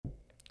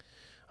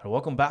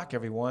Welcome back,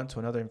 everyone, to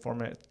another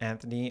Informative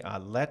Anthony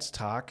Let's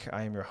Talk.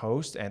 I am your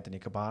host, Anthony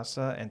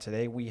Cabasa, and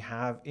today we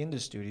have in the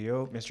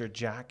studio Mr.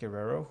 Jack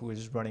Guerrero, who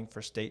is running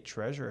for state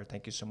treasurer.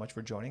 Thank you so much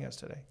for joining us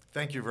today.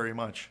 Thank you very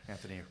much,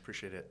 Anthony.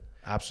 Appreciate it.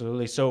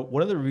 Absolutely. So,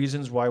 one of the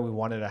reasons why we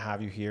wanted to have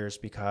you here is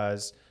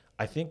because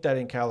I think that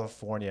in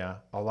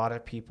California, a lot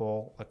of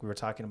people, like we were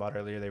talking about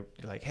earlier, they're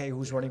like, hey,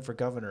 who's running for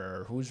governor,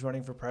 or who's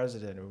running for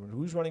president, or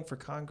who's running for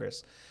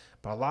Congress?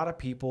 But a lot of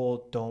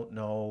people don't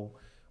know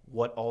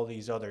what all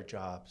these other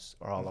jobs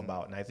are all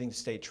about. And I think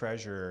state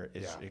treasurer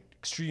is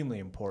extremely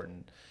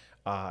important,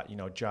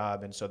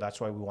 job. And so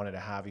that's why we wanted to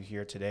have you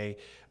here today.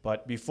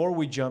 But before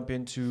we jump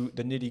into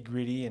the nitty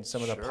gritty and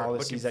some of the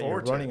policies that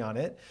you're running on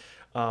it,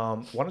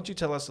 why don't you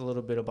tell us a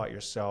little bit about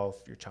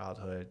yourself, your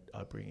childhood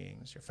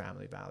upbringings, your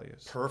family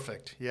values?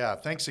 Perfect. Yeah.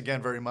 Thanks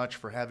again very much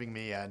for having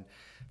me and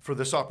for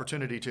this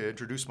opportunity to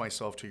introduce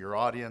myself to your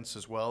audience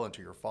as well and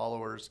to your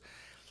followers.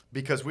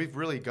 Because we've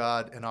really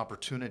got an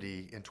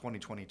opportunity in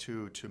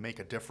 2022 to make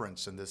a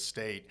difference in this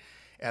state.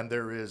 And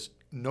there is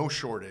no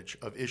shortage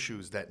of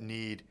issues that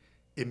need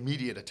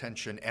immediate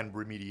attention and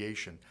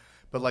remediation.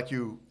 But like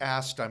you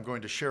asked, I'm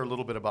going to share a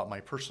little bit about my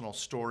personal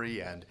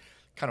story and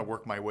kind of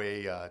work my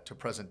way to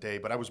present day.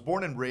 But I was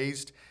born and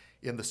raised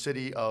in the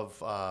city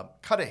of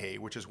Cudahy,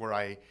 which is where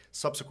I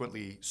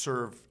subsequently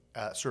served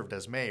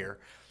as mayor.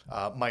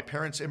 My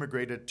parents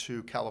immigrated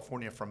to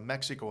California from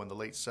Mexico in the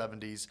late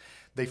 70s.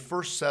 They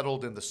first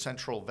settled in the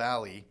Central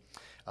Valley,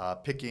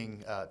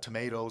 picking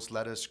tomatoes,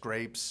 lettuce,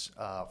 grapes,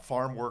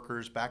 farm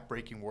workers,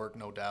 backbreaking work,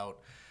 no doubt.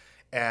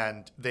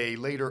 And they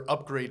later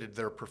upgraded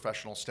their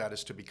professional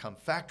status to become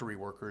factory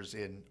workers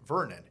in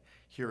Vernon,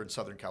 here in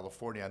Southern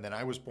California. And then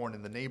I was born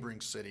in the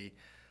neighboring city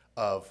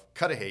of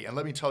Cudahy. And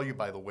let me tell you,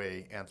 by the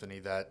way, Anthony,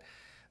 that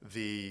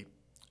the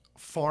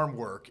farm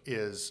work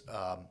is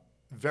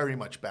very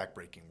much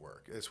backbreaking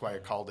work. That's why I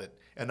called it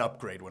an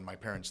upgrade when my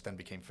parents then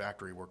became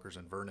factory workers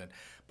in Vernon.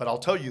 But I'll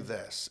tell you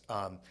this,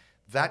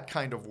 that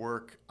kind of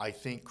work, I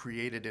think,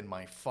 created in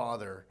my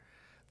father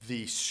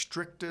the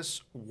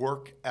strictest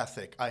work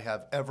ethic I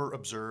have ever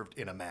observed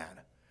in a man.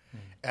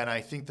 And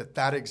I think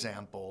that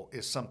example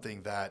is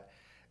something that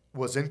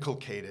was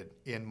inculcated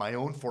in my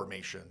own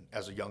formation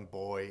as a young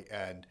boy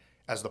and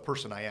as the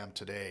person I am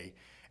today.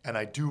 And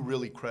I do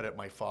really credit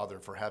my father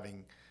for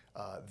having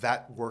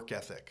that work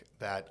ethic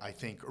that I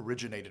think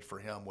originated for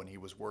him when he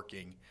was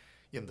working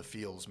in the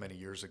fields many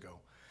years ago.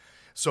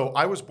 So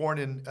I was born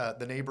in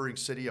the neighboring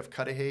city of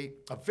Cudahy,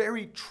 a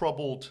very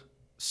troubled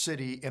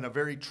city in a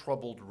very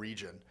troubled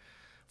region.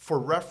 For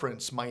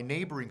reference, my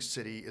neighboring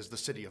city is the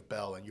city of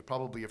Bell, and you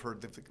probably have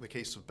heard the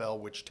case of Bell,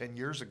 which 10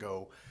 years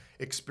ago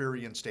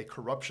experienced a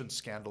corruption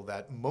scandal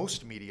that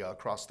most media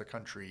across the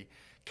country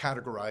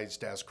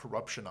categorized as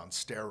corruption on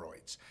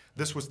steroids.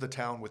 This was the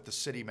town with the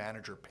city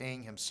manager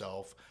paying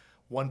himself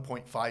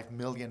 $1.5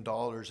 million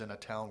in a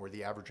town where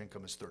the average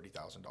income is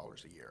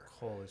 $30,000 a year.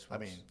 Holy smokes. I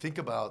mean, think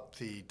about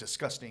the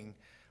disgusting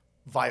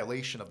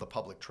violation of the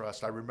public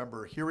trust. I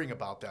remember hearing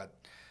about that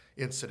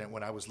incident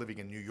when I was living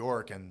in New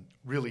York and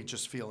really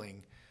just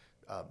feeling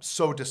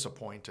so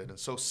disappointed and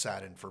so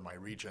saddened for my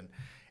region.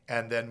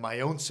 And then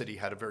my own city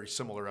had a very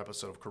similar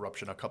episode of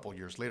corruption a couple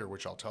years later,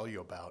 which I'll tell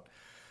you about.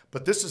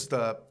 But this is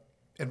the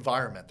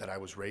environment that I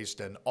was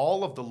raised in.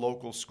 All of the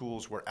local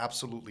schools were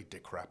absolutely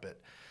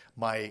decrepit.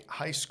 My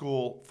high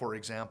school, for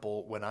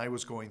example, when I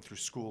was going through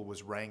school,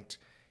 was ranked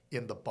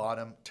in the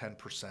bottom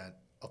 10%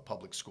 of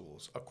public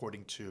schools,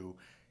 according to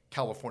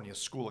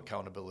California's School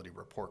Accountability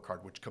Report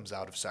Card, which comes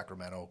out of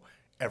Sacramento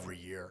every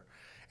year.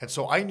 And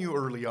so I knew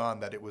early on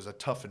that it was a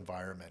tough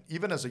environment.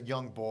 Even as a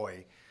young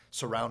boy,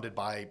 surrounded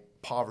by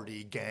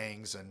poverty,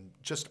 gangs, and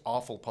just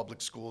awful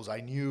public schools,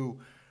 I knew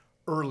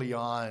early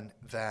on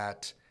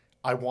that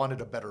I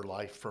wanted a better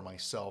life for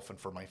myself and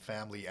for my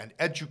family. And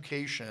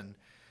education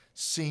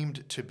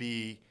seemed to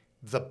be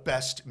the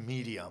best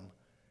medium,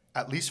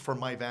 at least from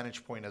my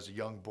vantage point as a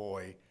young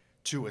boy,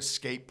 to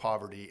escape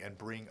poverty and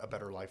bring a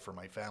better life for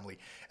my family.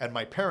 And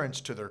my parents,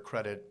 to their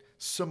credit,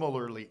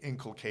 similarly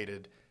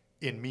inculcated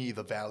in me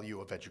the value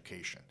of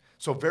education.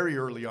 So very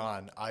early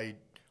on, I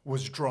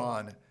was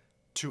drawn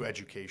to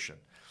education.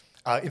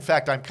 In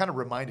fact, I'm kind of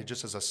reminded,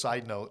 just as a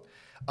side note,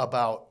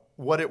 about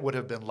what it would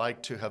have been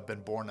like to have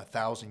been born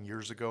 1,000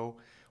 years ago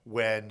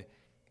when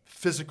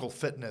physical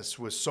fitness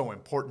was so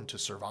important to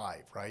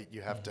survive, right?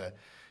 You have to,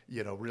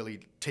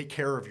 really take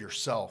care of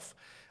yourself.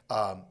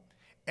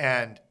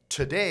 And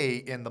today,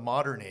 in the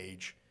modern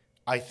age,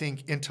 I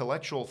think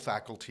intellectual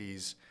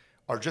faculties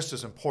are just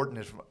as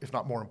important, if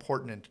not more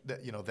important,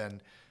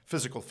 than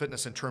physical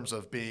fitness in terms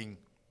of being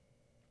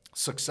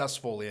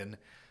successful in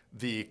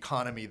the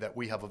economy that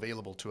we have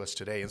available to us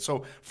today. And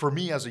so for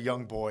me as a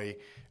young boy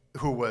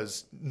who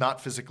was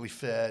not physically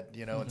fit,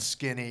 and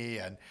skinny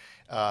and,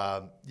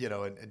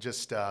 and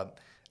just,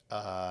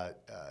 not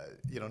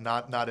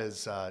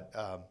as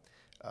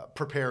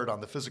prepared on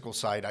the physical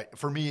side,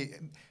 for me,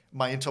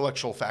 my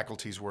intellectual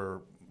faculties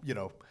were,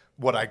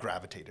 what I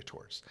gravitated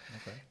towards.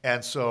 Okay.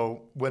 And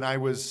so when I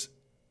was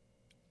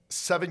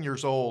 7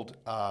 years old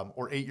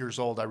or 8 years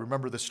old, I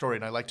remember this story,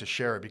 and I like to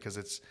share it because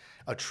it's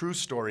a true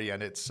story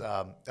and it's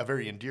a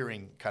very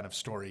endearing kind of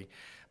story.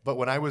 But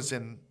when I was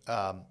in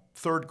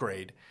third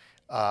grade,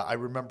 I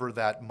remember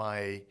that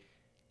my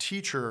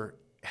teacher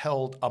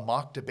held a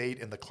mock debate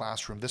in the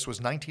classroom. This was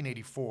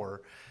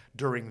 1984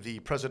 during the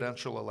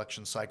presidential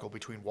election cycle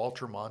between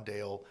Walter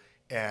Mondale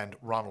and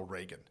Ronald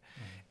Reagan.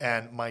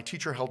 And my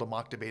teacher held a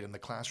mock debate in the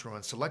classroom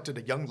and selected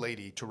a young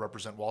lady to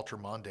represent Walter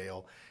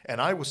Mondale.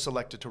 And I was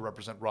selected to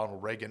represent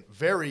Ronald Reagan,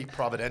 very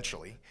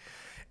providentially.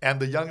 And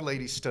the young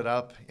lady stood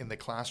up in the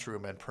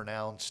classroom and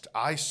pronounced,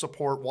 "I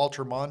support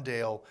Walter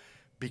Mondale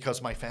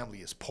because my family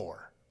is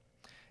poor."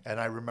 And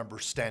I remember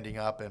standing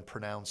up and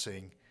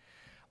pronouncing,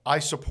 "I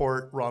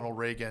support Ronald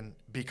Reagan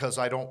because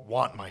I don't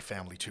want my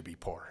family to be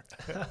poor."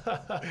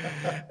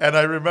 And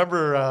I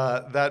remember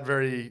that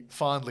very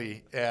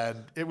fondly.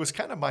 And it was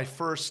kind of my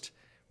first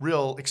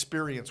real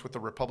experience with the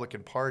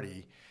Republican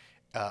Party,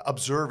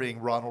 observing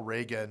Ronald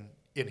Reagan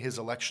in his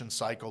election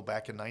cycle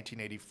back in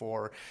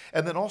 1984,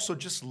 and then also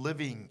just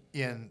living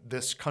in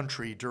this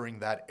country during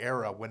that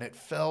era when it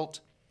felt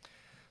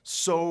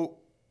so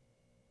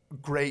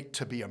great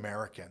to be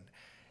American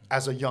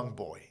as a young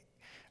boy.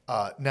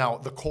 Now,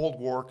 the Cold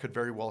War could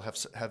very well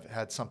have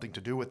had something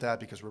to do with that,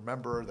 because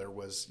remember, there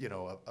was,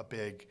 a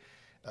big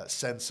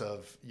sense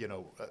of,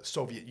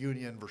 Soviet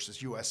Union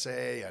versus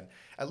USA. And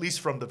at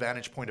least from the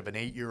vantage point of an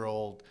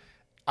 8-year-old,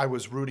 I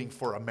was rooting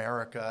for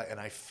America, and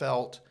I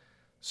felt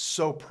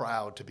so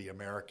proud to be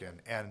American.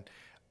 And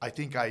I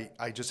think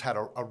I just had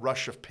a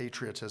rush of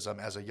patriotism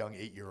as a young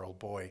 8-year-old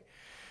boy.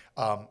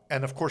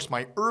 And of course,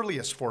 my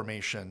earliest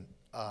formation,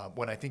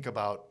 when I think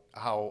about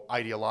how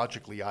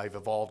ideologically I've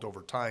evolved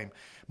over time,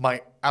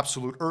 my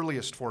absolute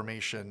earliest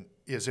formation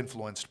is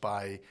influenced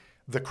by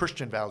the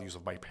Christian values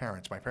of my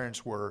parents. My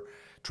parents were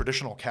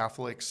traditional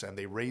Catholics, and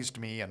they raised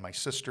me and my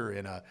sister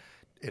in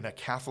a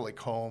Catholic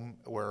home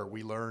where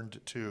we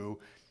learned to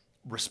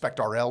respect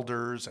our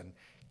elders and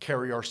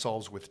carry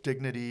ourselves with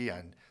dignity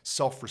and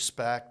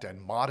self-respect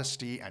and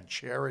modesty and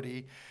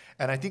charity.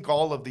 And I think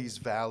all of these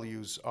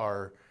values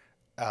are,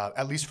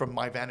 at least from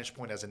my vantage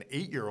point as an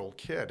 8-year-old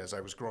kid, as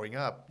I was growing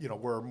up,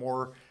 were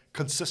more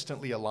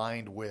consistently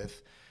aligned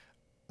with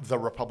the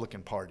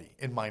Republican Party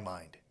in my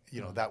mind.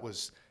 That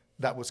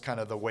was kind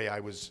of the way I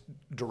was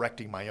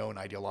directing my own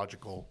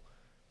ideological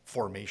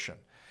formation.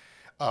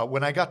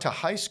 When I got to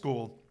high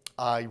school,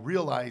 I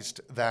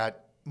realized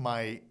that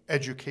my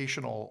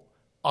educational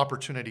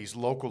opportunities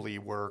locally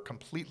were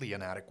completely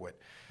inadequate.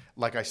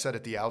 Like I said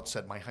at the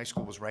outset, my high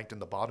school was ranked in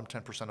the bottom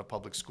 10% of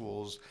public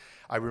schools.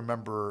 I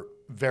remember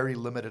very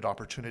limited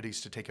opportunities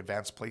to take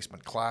advanced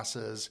placement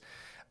classes.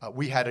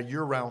 We had a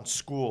year-round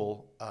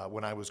school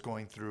when I was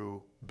going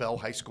through Bell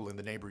High School in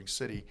the neighboring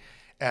city,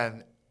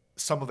 and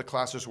some of the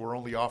classes were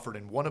only offered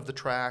in one of the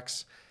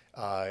tracks,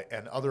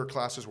 and other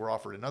classes were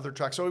offered in other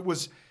tracks. So it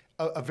was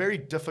a very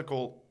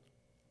difficult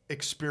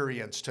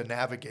experience to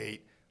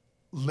navigate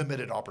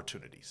limited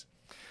opportunities.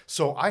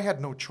 So I had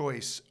no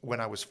choice when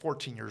I was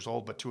 14 years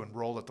old but to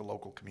enroll at the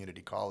local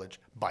community college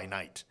by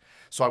night.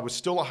 So I was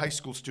still a high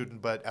school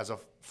student, but as a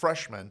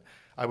freshman,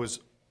 I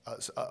was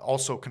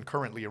also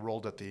concurrently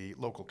enrolled at the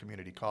local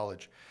community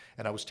college,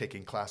 and I was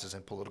taking classes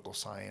in political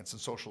science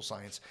and social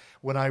science.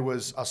 When I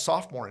was a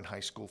sophomore in high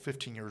school,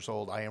 15 years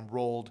old, I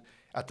enrolled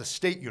at the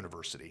State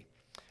University,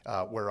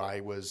 where I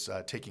was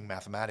taking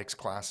mathematics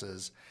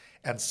classes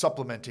and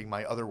supplementing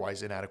my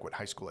otherwise inadequate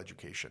high school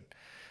education.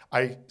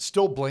 I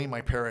still blame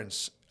my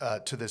parents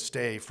to this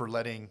day for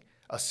letting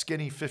a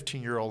skinny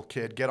 15-year-old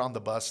kid get on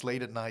the bus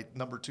late at night,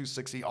 number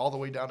 260, all the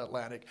way down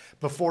Atlantic,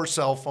 before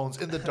cell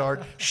phones, in the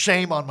dark.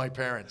 Shame on my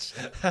parents.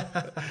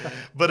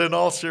 But in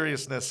all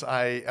seriousness,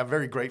 I am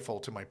very grateful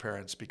to my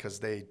parents because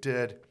they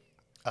did,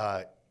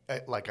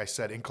 like I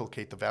said,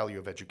 inculcate the value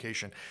of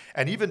education.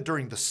 And even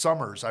during the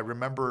summers, I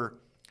remember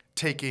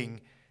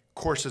taking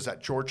courses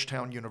at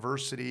Georgetown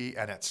University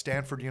and at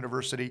Stanford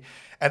University,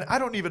 and I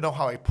don't even know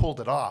how I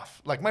pulled it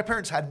off. Like, my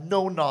parents had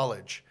no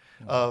knowledge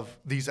of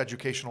these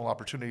educational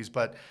opportunities,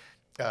 but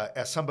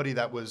as somebody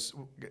that was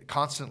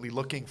constantly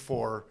looking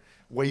for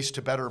ways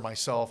to better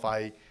myself,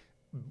 I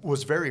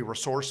was very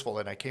resourceful,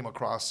 and I came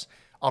across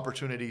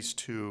opportunities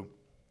to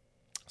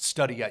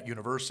study at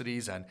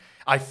universities, and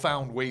I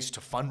found ways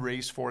to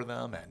fundraise for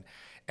them,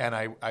 and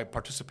I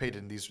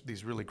participated in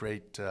these really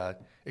great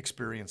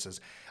experiences.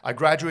 I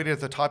graduated at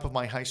the top of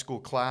my high school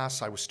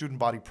class. I was student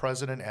body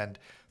president, and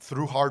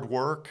through hard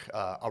work,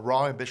 a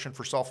raw ambition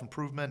for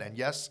self-improvement, and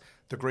yes,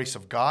 the grace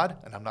of God,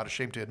 and I'm not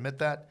ashamed to admit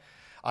that,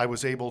 I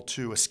was able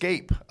to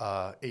escape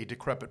a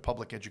decrepit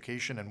public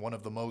education in one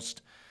of the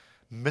most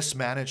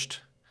mismanaged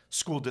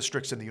school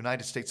districts in the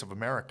United States of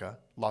America,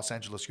 Los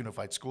Angeles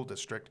Unified School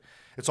District.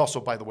 It's also,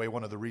 by the way,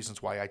 one of the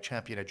reasons why I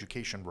champion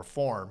education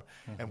reform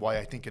and why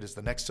I think it is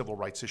the next civil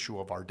rights issue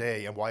of our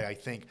day, and why I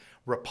think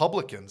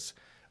Republicans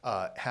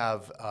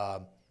have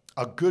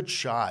a good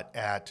shot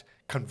at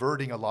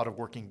converting a lot of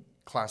working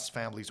class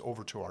families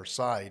over to our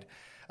side.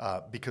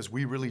 because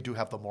we really do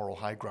have the moral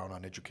high ground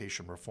on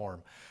education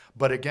reform.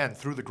 But again,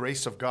 through the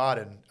grace of God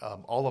and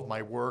all of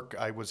my work,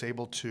 I was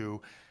able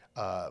to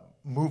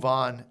move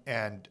on,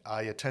 and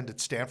I attended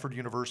Stanford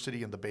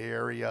University in the Bay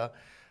Area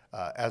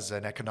as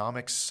an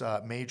economics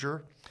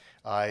major.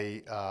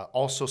 I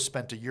also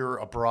spent a year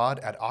abroad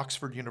at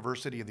Oxford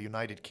University in the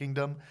United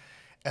Kingdom.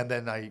 And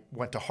then I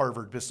went to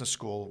Harvard Business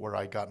School, where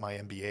I got my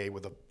MBA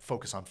with a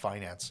focus on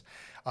finance.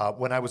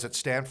 When I was at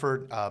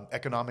Stanford,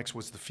 economics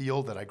was the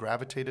field that I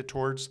gravitated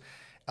towards.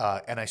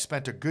 And I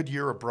spent a good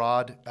year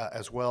abroad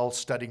as well,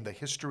 studying the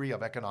history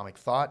of economic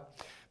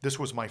thought. This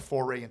was my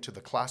foray into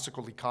the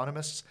classical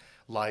economists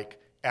like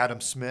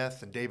Adam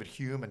Smith and David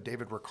Hume and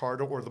David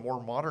Ricardo, or the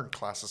more modern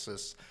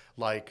classicists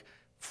like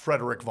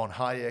Frederick von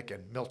Hayek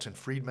and Milton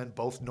Friedman,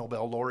 both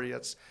Nobel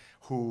laureates,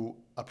 who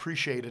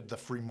appreciated the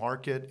free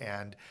market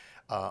and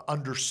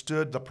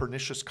understood the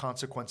pernicious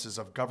consequences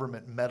of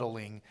government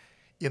meddling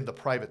in the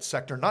private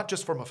sector, not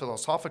just from a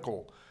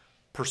philosophical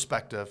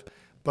perspective,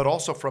 but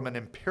also from an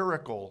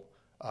empirical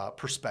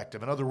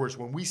perspective. In other words,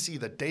 when we see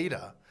the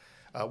data,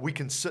 we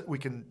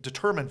can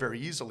determine very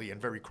easily and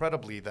very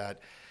credibly that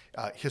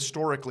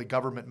historically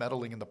government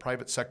meddling in the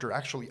private sector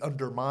actually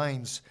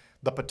undermines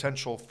the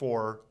potential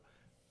for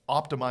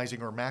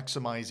optimizing or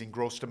maximizing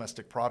gross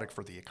domestic product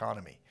for the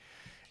economy.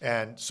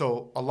 And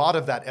so a lot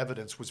of that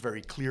evidence was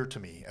very clear to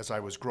me as I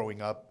was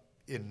growing up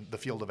in the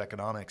field of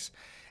economics.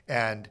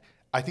 And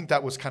I think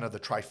that was kind of the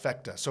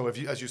trifecta. So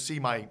as you see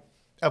my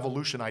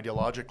evolution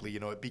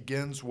ideologically, it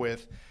begins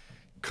with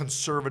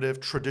conservative,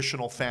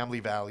 traditional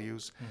family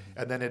values,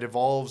 and then it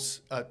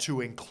evolves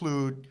to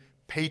include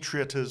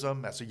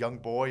patriotism as a young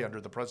boy under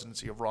the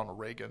presidency of Ronald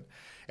Reagan.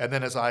 And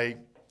then as I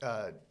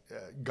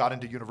got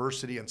into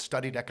university and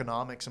studied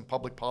economics and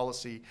public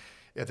policy,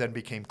 it then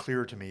became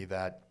clear to me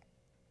that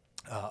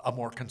a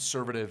more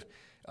conservative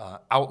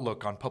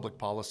outlook on public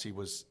policy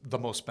was the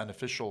most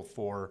beneficial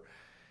for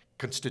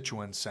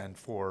constituents and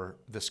for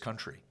this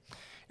country.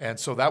 And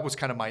so that was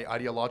kind of my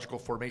ideological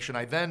formation.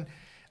 I then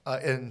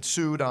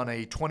ensued on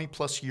a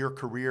 20-plus year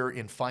career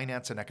in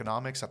finance and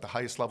economics at the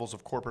highest levels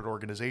of corporate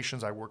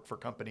organizations. I worked for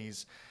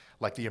companies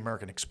like the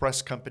American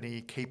Express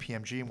Company,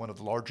 KPMG, one of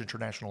the large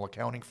international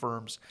accounting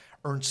firms,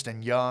 Ernst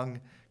 & Young,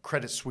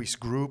 Credit Suisse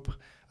Group,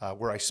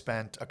 where I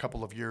spent a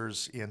couple of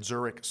years in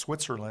Zurich,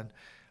 Switzerland,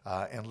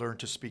 and learned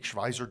to speak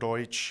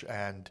Schweizerdeutsch,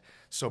 and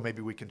so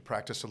maybe we can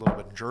practice a little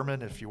bit in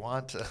German if you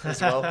want as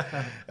well.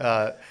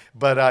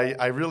 But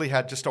I really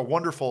had just a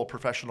wonderful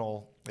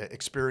professional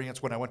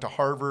experience. When I went to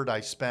Harvard, I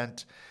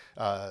spent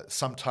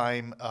some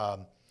time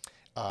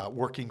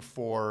working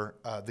for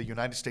the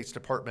United States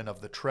Department of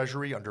the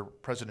Treasury under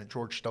President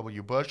George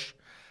W. Bush,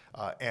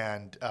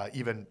 and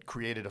even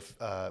created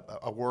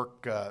a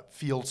work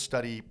field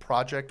study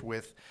project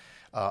with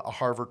a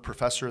Harvard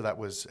professor that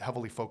was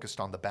heavily focused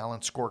on the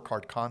balanced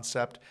scorecard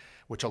concept,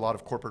 which a lot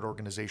of corporate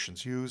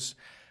organizations use.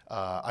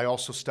 I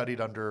also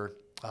studied under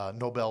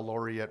Nobel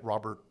laureate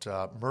Robert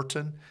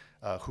Merton,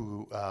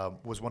 who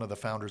was one of the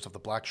founders of the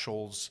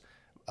Black-Scholes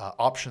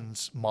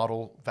options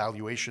model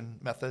valuation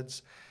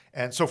methods.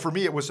 And so for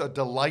me, it was a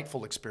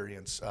delightful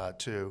experience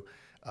to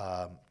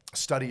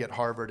study at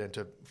Harvard and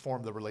to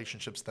form the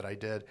relationships that I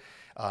did.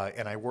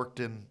 And I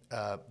worked in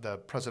the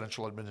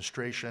presidential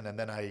administration, and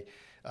then I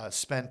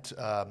spent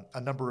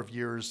a number of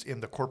years in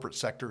the corporate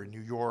sector in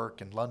New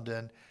York and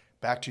London,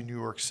 back to New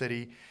York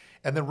City.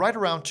 And then right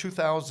around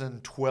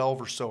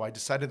 2012 or so, I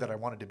decided that I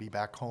wanted to be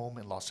back home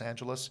in Los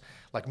Angeles.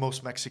 Like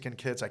most Mexican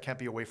kids, I can't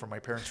be away from my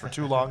parents for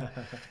too long.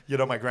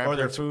 My grandparents. Or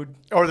their food.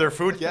 Or their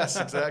food, yes,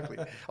 exactly.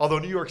 Although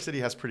New York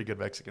City has pretty good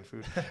Mexican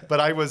food. But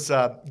I was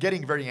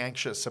getting very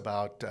anxious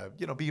about,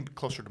 being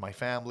closer to my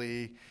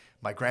family,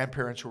 my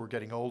grandparents who were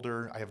getting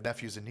older. I have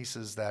nephews and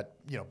nieces that,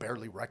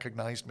 barely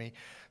recognized me.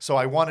 So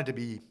I wanted to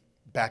be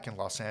back in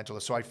Los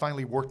Angeles. So I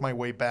finally worked my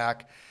way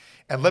back.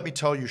 And let me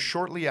tell you,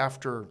 shortly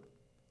after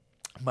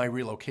my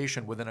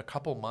relocation, within a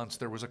couple months,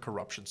 there was a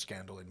corruption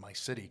scandal in my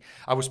city.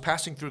 I was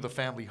passing through the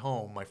family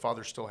home. My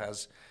father still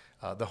has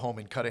the home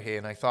in Cudahy.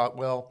 And I thought,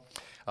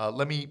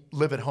 let me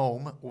live at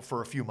home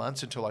for a few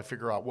months until I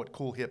figure out what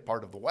cool hip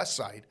part of the West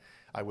Side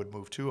I would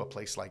move to, a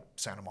place like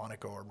Santa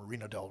Monica or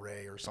Marina del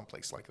Rey or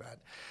someplace like that.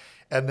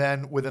 And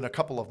then within a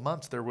couple of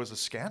months, there was a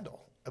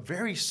scandal,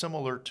 very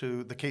similar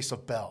to the case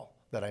of Bell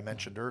that I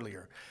mentioned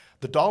earlier.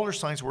 The dollar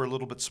signs were a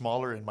little bit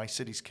smaller in my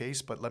city's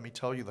case, but let me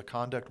tell you, the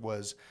conduct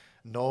was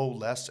no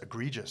less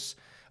egregious.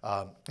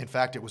 In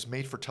fact, it was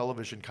made for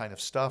television kind of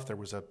stuff. There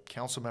was a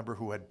council member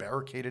who had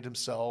barricaded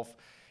himself,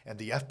 and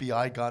the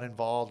FBI got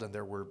involved, and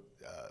there were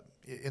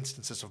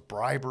instances of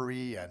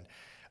bribery and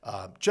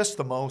just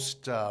the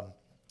most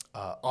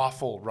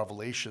awful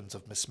revelations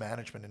of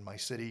mismanagement in my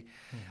city.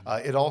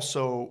 It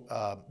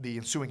also, the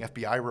ensuing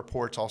FBI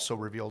reports also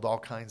revealed all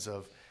kinds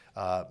of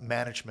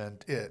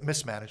mismanagement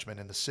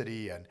in the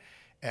city,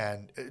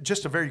 and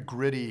just a very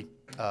gritty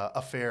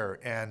affair.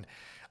 And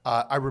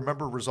I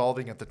remember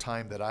resolving at the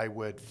time that I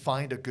would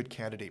find a good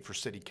candidate for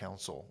city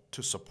council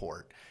to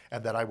support,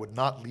 and that I would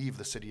not leave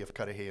the city of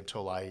Cudahy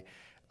until I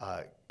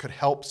could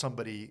help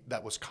somebody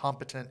that was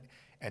competent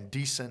and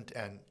decent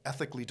and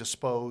ethically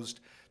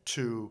disposed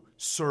to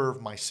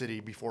serve my city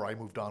before I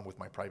moved on with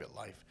my private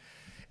life.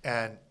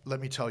 And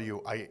let me tell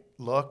you, I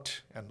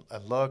looked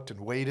and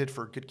waited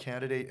for a good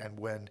candidate. And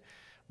when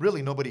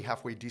really nobody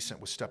halfway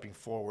decent was stepping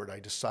forward, I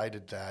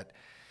decided that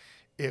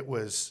it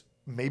was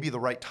maybe the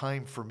right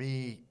time for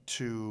me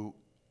to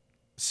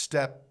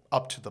step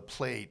up to the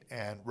plate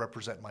and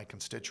represent my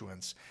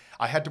constituents.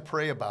 I had to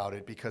pray about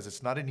it because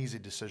it's not an easy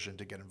decision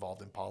to get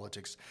involved in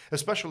politics,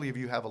 especially if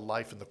you have a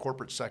life in the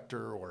corporate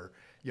sector or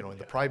in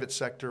the private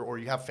sector, or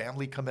you have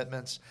family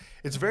commitments.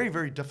 It's very,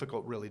 very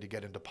difficult really to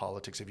get into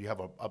politics if you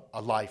have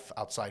a life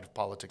outside of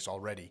politics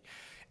already.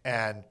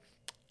 And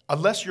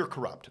unless you're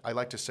corrupt, I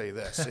like to say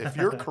this, if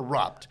you're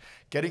corrupt,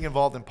 getting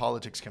involved in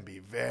politics can be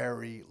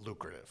very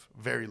lucrative,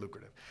 very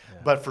lucrative. Yeah.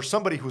 But for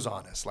somebody who's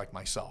honest, like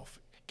myself,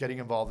 getting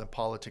involved in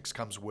politics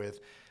comes with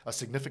a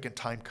significant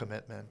time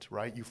commitment,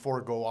 right? You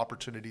forego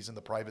opportunities in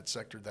the private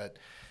sector that,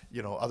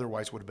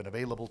 otherwise would have been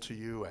available to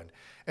you.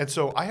 And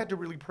so I had to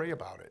really pray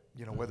about it,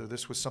 whether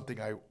this was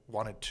something I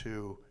wanted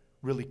to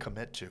really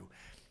commit to.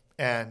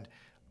 And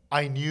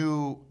I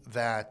knew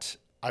that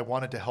I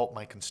wanted to help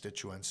my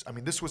constituents. I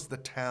mean, this was the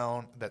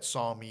town that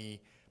saw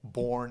me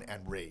born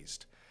and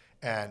raised.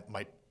 And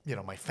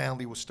my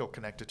family was still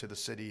connected to the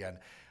city. And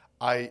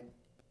I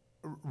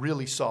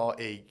really saw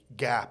a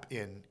gap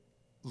in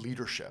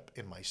leadership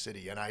in my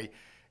city. And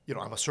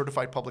I'm a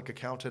certified public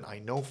accountant. I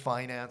know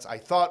finance. I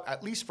thought,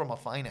 at least from a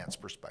finance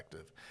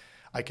perspective,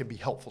 I can be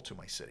helpful to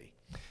my city.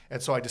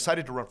 And so I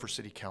decided to run for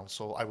city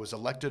council. I was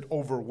elected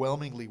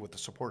overwhelmingly with the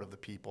support of the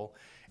people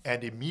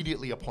and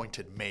immediately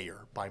appointed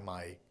mayor by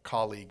my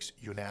colleagues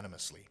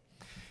unanimously.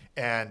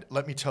 And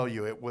let me tell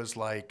you, it was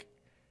like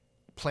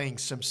playing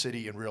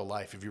SimCity in real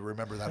life, if you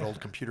remember that old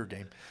computer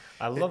game.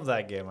 I love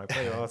that game. I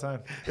play it all the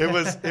time.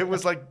 It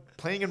was like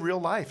playing in real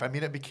life. I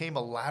mean, it became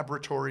a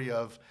laboratory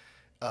of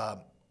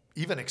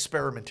even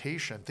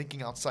experimentation,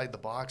 thinking outside the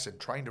box and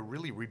trying to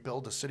really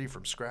rebuild a city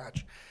from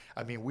scratch.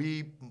 I mean,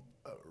 we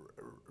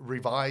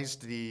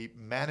revised the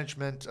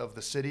management of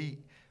the city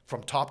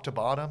from top to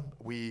bottom.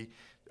 We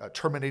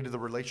terminated the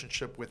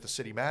relationship with the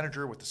city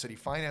manager, with the city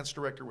finance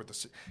director, with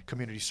the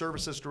community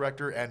services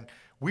director, and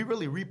we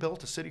really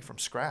rebuilt a city from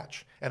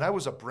scratch. And I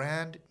was a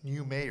brand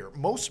new mayor.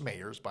 Most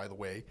mayors, by the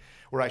way,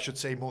 or I should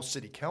say most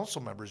city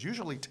council members,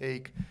 usually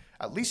take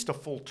at least a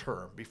full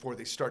term before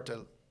they start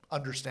to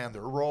understand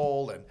their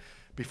role and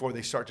before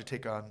they start to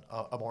take on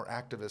a more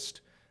activist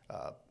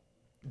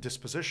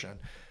disposition.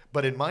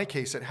 But in my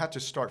case, it had to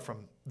start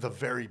from the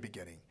very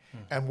beginning.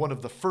 And one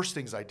of the first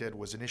things I did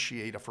was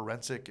initiate a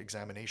forensic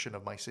examination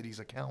of my city's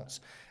accounts.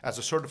 As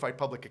a certified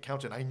public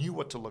accountant, I knew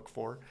what to look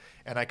for,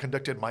 and I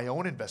conducted my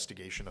own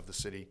investigation of the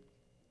city.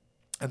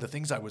 And the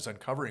things I was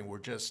uncovering were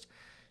just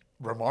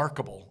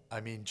remarkable. I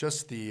mean,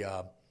 just the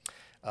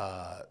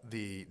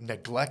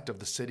neglect of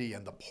the city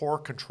and the poor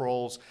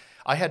controls.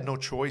 I had no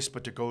choice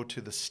but to go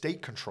to the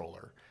state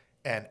controller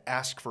and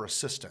ask for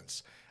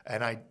assistance.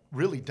 And I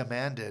really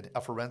demanded a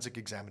forensic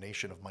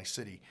examination of my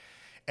city.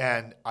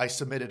 And I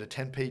submitted a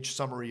 10-page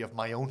summary of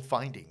my own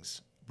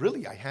findings.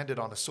 Really, I handed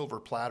on a silver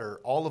platter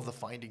all of the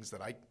findings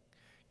that I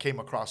came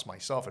across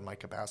myself in my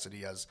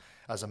capacity as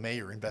a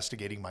mayor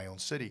investigating my own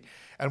city.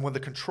 And when the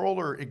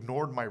controller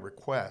ignored my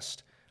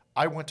request,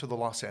 I went to the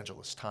Los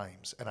Angeles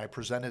Times and I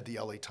presented the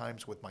LA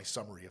Times with my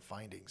summary of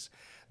findings.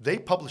 They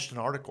published an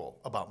article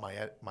about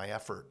my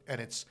effort, and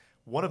it's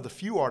one of the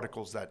few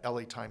articles that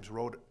LA Times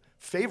wrote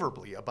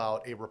favorably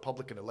about a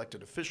Republican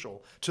elected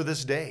official to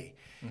this day.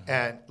 Mm-hmm.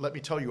 And let me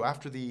tell you,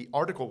 after the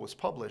article was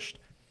published,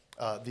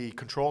 the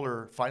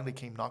controller finally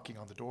came knocking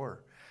on the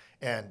door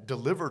and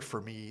delivered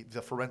for me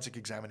the forensic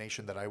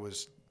examination that I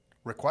was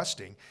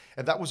requesting.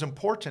 And that was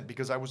important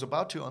because I was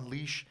about to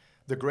unleash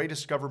the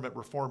greatest government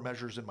reform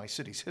measures in my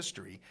city's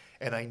history,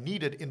 and I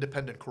needed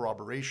independent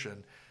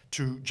corroboration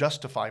to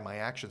justify my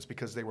actions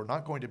because they were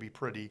not going to be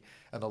pretty,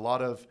 and a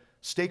lot of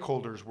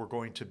stakeholders were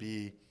going to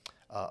be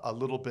a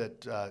little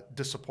bit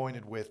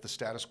disappointed with the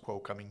status quo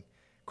coming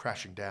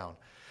crashing down.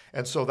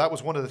 And so that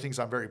was one of the things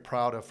I'm very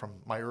proud of from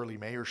my early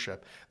mayorship.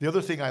 The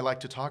other thing I like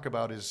to talk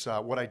about is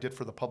what I did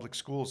for the public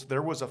schools.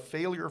 There was a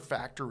failure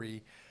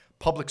factory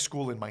public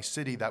school in my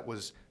city that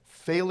was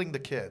failing the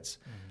kids.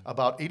 Mm-hmm.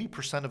 About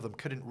 80% of them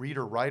couldn't read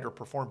or write or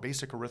perform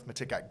basic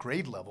arithmetic at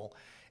grade level.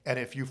 And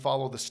if you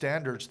follow the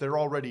standards, they're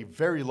already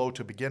very low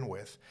to begin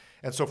with.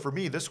 And so for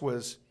me, this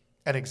was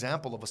an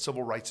example of a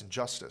civil rights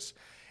injustice.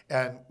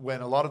 And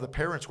when a lot of the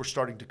parents were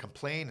starting to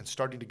complain and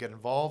starting to get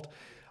involved,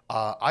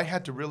 I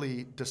had to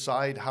really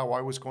decide how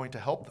I was going to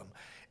help them.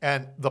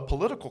 And the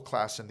political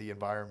class in the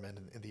environment,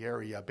 in the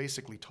area,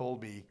 basically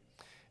told me,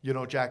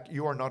 Jack,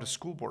 you are not a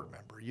school board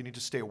member. You need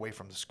to stay away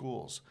from the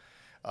schools.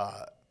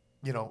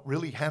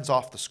 Really hands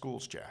off the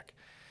schools, Jack.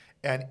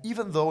 And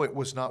even though it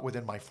was not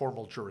within my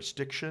formal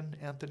jurisdiction,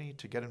 Anthony,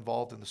 to get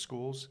involved in the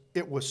schools,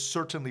 it was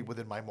certainly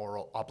within my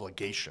moral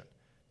obligation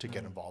to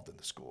get involved in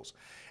the schools.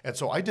 And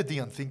so I did the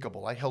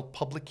unthinkable. I held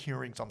public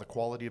hearings on the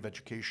quality of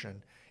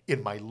education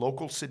in my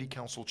local city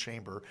council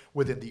chamber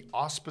within the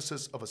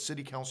auspices of a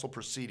city council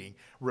proceeding,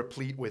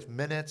 replete with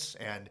minutes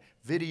and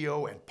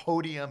video and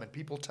podium and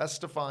people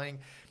testifying.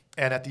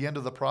 And at the end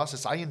of the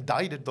process, I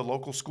indicted the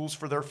local schools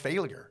for their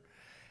failure.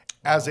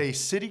 As a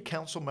city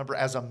council member,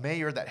 as a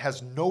mayor that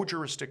has no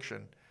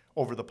jurisdiction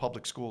over the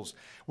public schools,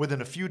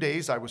 within a few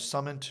days, I was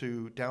summoned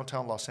to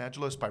downtown Los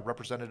Angeles by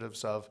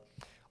representatives of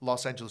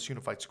Los Angeles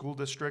Unified School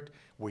District.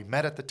 We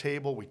met at the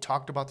table. We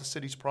talked about the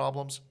city's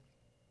problems.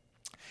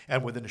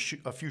 And within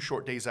a few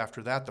short days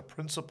after that, the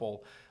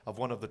principal of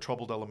one of the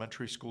troubled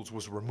elementary schools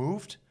was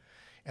removed,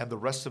 and the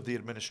rest of the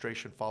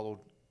administration followed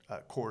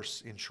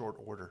course in short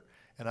order.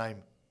 And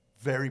I'm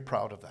very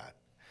proud of that.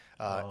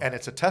 And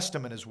it's a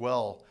testament as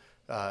well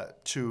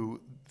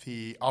to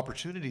the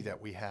opportunity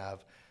that we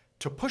have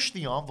to push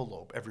the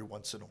envelope every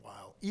once in a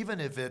while, even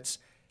if it's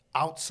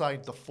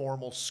outside the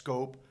formal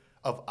scope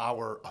of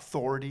our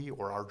authority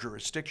or our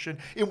jurisdiction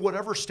in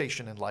whatever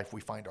station in life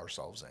we find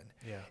ourselves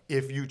in. Yeah.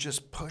 If you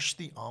just push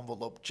the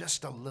envelope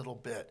just a little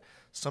bit,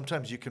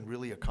 sometimes you can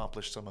really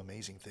accomplish some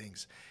amazing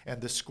things.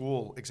 And this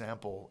school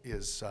example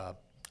is a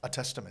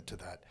testament to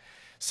that.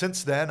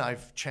 Since then,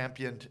 I've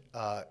championed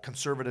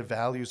conservative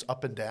values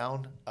up and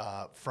down,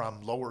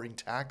 from lowering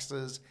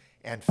taxes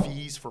and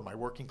fees for my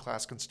working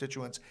class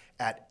constituents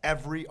at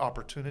every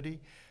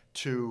opportunity,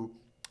 to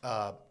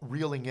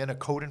reeling in a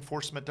code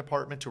enforcement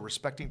department, to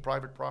respecting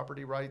private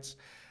property rights,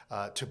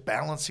 to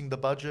balancing the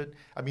budget.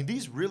 I mean,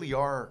 these really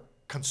are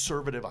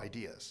conservative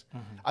ideas.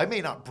 Mm-hmm. I may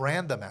not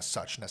brand them as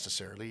such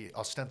necessarily,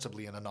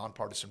 ostensibly in a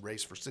nonpartisan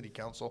race for city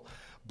council,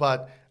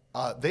 but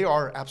they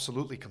are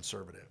absolutely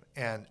conservative.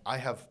 And I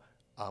have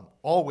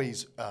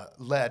always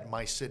led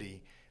my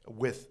city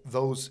with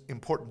those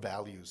important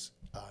values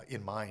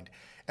in mind.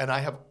 And I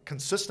have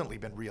consistently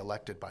been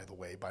reelected, by the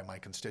way, by my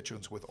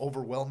constituents with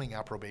overwhelming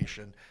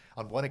approbation,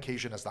 on one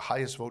occasion as the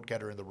highest vote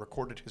getter in the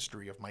recorded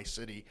history of my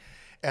city.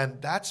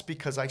 And that's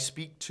because I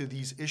speak to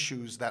these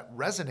issues that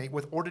resonate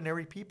with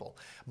ordinary people.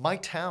 My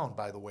town,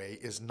 by the way,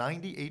 is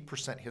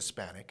 98%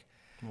 Hispanic,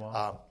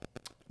 Wow.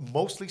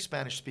 Mostly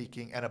Spanish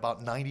speaking, and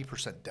about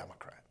 90%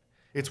 Democrat.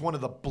 It's one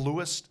of the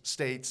bluest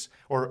states,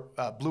 or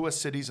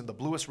bluest cities in the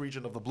bluest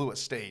region of the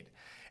bluest state.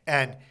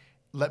 And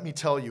let me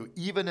tell you,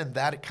 even in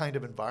that kind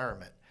of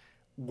environment,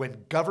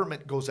 when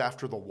government goes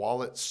after the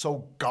wallet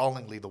so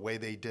gallingly the way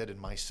they did in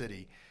my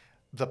city,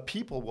 the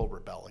people will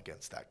rebel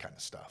against that kind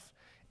of stuff.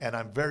 And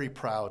I'm very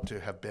proud to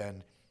have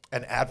been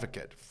an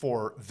advocate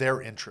for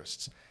their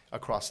interests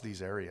across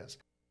these areas.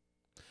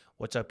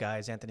 What's up,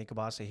 guys? Anthony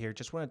Cabasa here.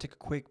 Just want to take a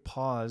quick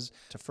pause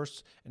to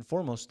first and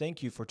foremost,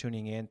 thank you for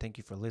tuning in. Thank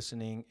you for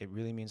listening. It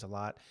really means a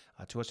lot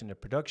to us in the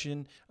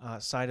production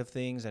side of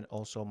things, and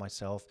also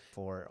myself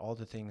for all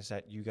the things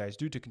that you guys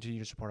do to continue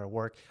to support our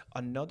work.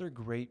 Another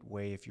great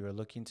way, if you're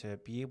looking to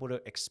be able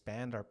to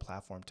expand our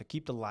platform, to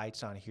keep the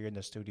lights on here in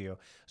the studio,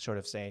 sort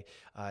of say,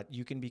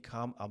 you can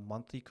become a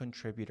monthly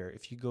contributor.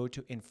 If you go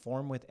to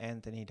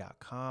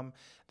informwithanthony.com,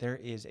 there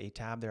is a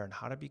tab there on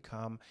how to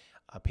become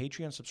a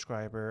Patreon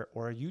subscriber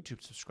or a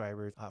YouTube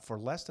subscriber for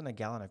less than a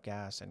gallon of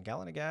gas. And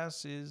gallon of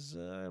gas is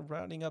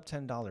rounding up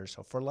 $10.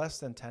 So for less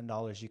than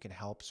 $10, you can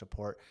help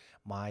support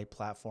my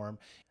platform.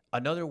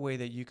 Another way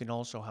that you can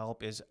also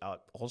help is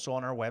also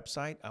on our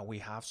website. We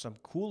have some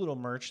cool little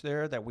merch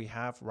there that we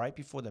have right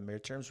before the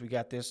midterms. We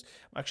got this.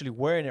 I'm actually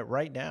wearing it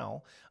right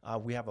now.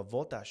 We have a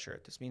Vota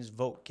shirt. This means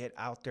vote. Get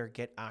out there.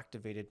 Get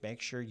activated.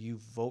 Make sure you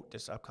vote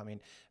this upcoming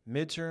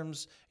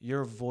midterms.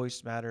 Your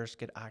voice matters.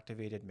 Get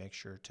activated. Make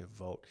sure to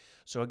vote.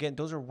 So again,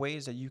 those are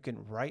ways that you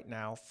can right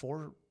now,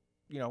 for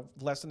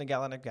less than a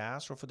gallon of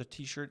gas, or for the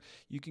t-shirt,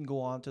 you can go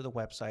on to the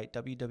website,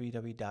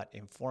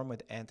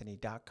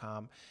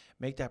 www.informwithanthony.com,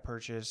 make that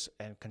purchase,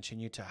 and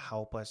continue to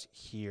help us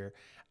here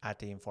at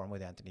the Inform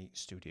with Anthony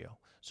studio.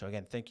 So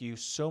again, thank you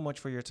so much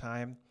for your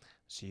time.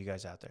 See you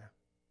guys out there.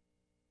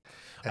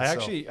 And I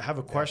actually have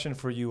a question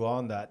for you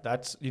on that.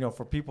 That's,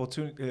 for people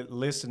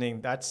listening,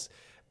 that's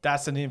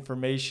an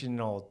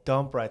informational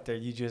dump right there.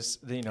 You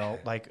just,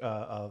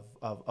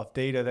 of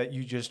data that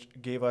you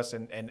just gave us,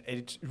 and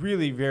it's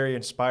really very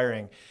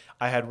inspiring.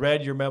 I had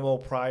read your memo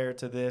prior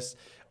to this.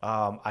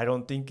 I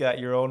don't think that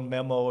your own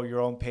memo or your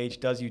own page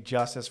does you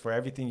justice for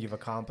everything you've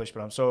accomplished,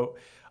 but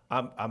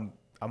I'm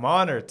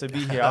honored to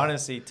be here,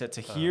 honestly,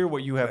 to hear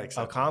what you have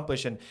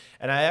accomplished. And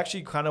I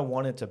actually kind of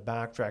wanted to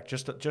backtrack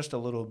just a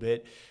little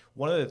bit.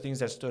 One of the things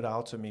that stood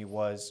out to me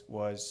was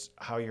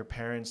how your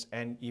parents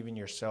and even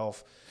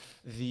yourself,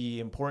 the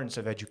importance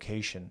of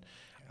education.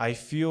 I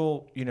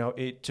feel,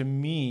 to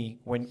me,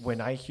 when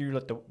I hear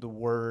the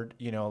word,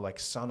 like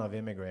son of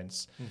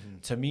immigrants,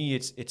 to me,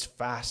 it's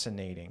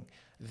fascinating.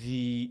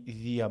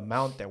 The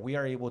amount that we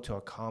are able to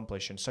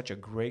accomplish in such a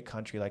great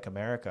country like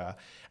America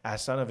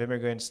as son of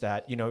immigrants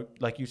that,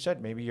 like you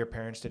said, maybe your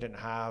parents didn't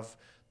have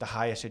the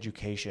highest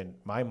education.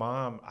 My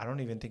mom, I don't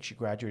even think she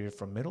graduated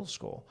from middle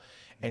school.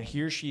 And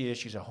here she is,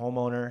 she's a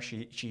homeowner,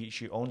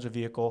 she owns a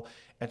vehicle.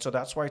 And so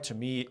that's why, to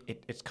me,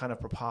 it's kind of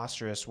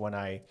preposterous when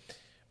I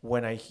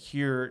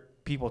hear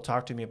people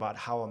talk to me about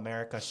how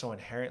America is so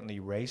inherently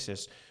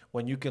racist,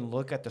 when you can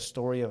look at the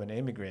story of an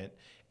immigrant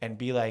and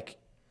be like,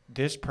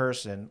 this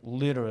person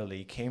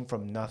literally came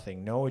from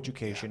nothing, no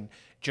education,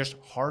 just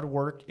hard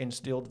work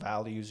instilled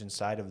values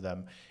inside of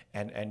them,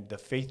 and the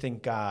faith in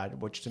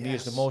God, which to me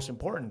is the Yes. most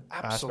important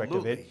aspect of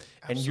Absolutely. it.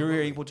 And you're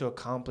Absolutely. able to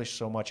accomplish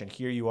so much, and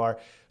here you are.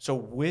 So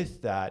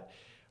with that,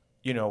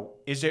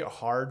 is it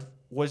hard?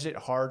 Was it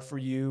hard for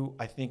you?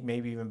 I think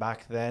maybe even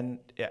back then,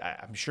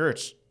 I'm sure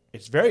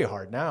it's very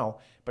hard now,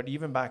 but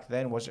even back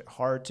then, was it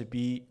hard to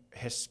be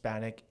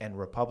Hispanic and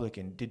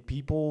Republican? Did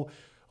people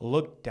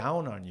look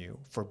down on you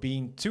for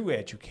being too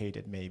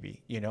educated,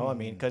 maybe? I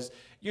mean, because,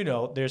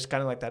 there's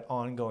kind of like that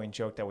ongoing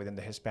joke that within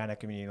the Hispanic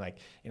community,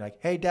 like,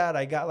 hey, Dad,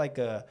 I got like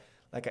a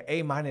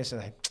A minus,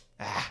 and like,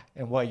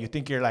 and what, you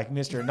think you're like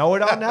Mr.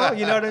 Know-it-all now?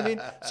 You know what I mean?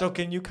 So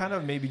can you kind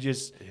of maybe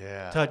just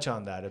touch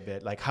on that a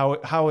bit? Like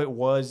how it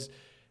was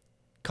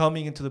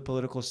coming into the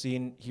political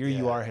scene. Here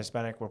you are,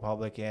 Hispanic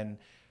Republican.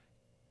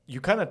 You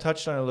kind of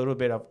touched on a little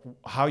bit of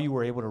how you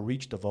were able to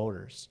reach the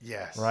voters.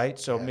 Yes. Right?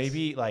 So Yes.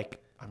 maybe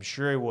I'm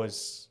sure it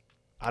was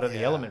out of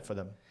the element for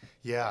them.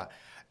 Yeah.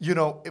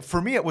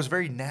 For me, it was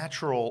very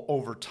natural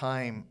over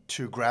time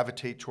to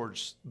gravitate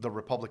towards the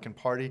Republican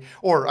Party,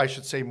 or I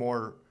should say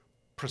more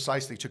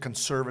precisely to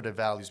conservative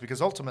values,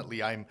 because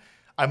ultimately I'm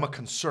a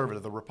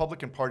conservative. The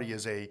Republican Party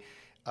is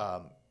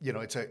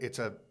it's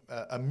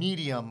a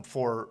medium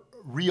for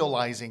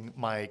realizing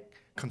my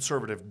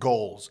conservative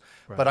goals.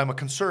 Right. But I'm a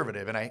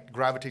conservative, and I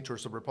gravitate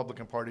towards the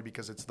Republican Party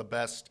because it's the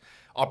best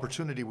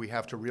opportunity we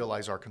have to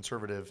realize our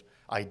conservative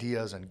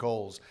ideas and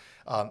goals.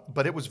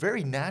 But it was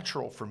very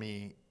natural for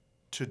me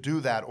to do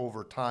that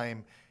over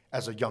time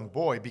as a young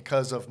boy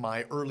because of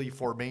my early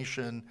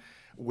formation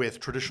with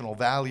traditional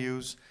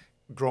values,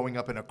 growing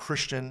up in a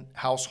Christian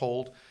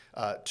household,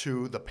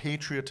 to the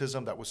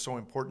patriotism that was so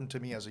important to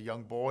me as a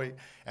young boy,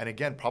 and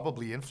again,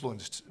 probably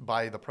influenced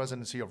by the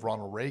presidency of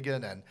Ronald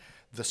Reagan and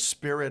the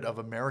spirit of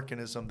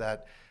Americanism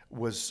that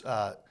was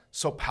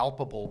so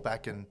palpable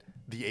back in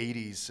the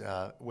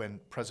 80s when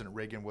President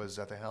Reagan was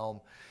at the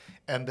helm.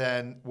 And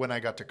then when I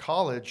got to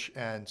college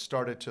and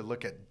started to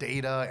look at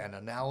data and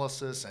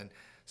analysis and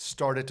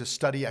started to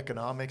study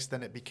economics,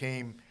 then it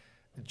became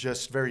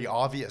just very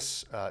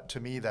obvious to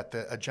me that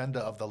the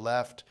agenda of the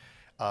left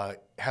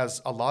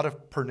has a lot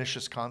of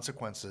pernicious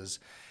consequences.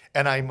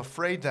 And I'm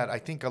afraid that I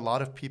think a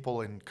lot of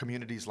people in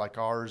communities like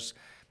ours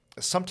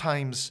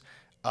sometimes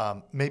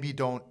maybe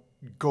don't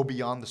go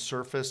beyond the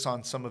surface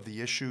on some of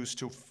the issues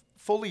to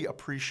fully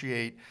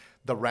appreciate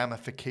the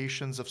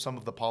ramifications of some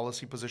of the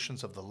policy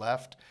positions of the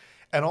left.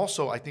 And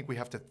also, I think we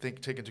have to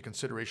take into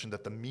consideration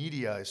that the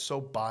media is so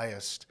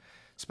biased,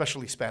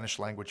 especially Spanish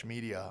language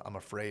media, I'm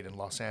afraid, in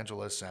Los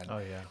Angeles.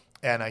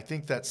 And I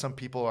think that some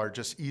people are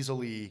just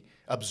easily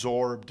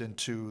absorbed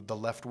into the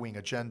left-wing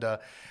agenda,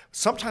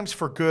 sometimes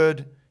for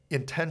good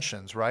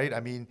intentions, right? I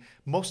mean,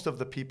 most of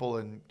the people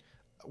in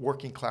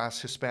working class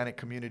Hispanic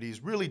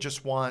communities really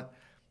just want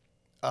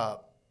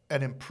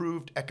an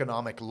improved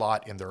economic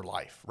lot in their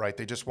life, right?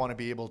 They just want to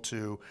be able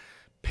to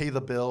pay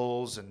the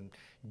bills and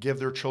give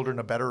their children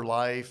a better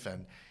life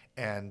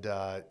and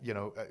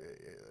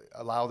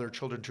allow their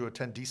children to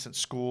attend decent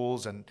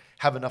schools and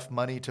have enough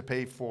money to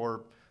pay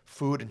for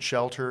food and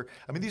shelter.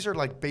 I mean, these are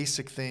like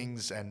basic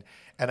things, and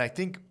I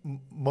think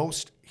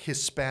most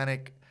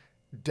Hispanic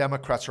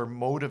Democrats are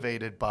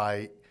motivated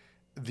by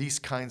these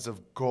kinds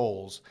of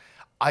goals.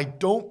 I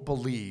don't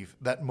believe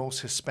that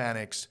most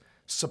Hispanics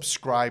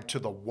subscribe to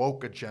the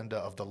woke agenda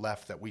of the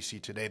left that we see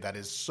today that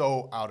is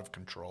so out of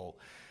control.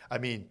 I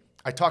mean,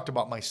 I talked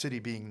about my city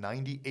being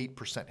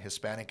 98%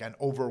 Hispanic and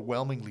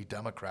overwhelmingly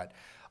Democrat.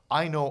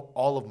 I know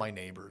all of my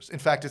neighbors. In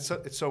fact,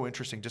 it's so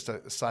interesting, just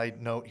a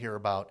side note here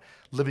about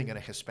living in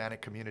a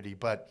Hispanic community.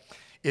 But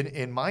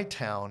in my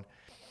town,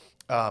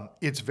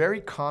 it's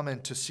very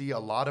common to see a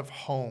lot of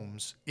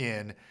homes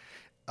in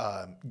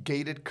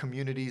gated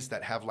communities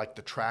that have like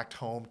the tract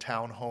home,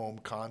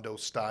 townhome, condo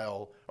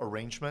style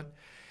arrangement.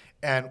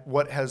 And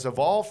what has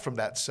evolved from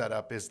that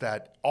setup is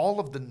that all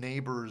of the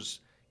neighbors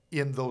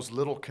in those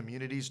little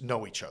communities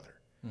know each other.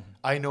 Mm-hmm.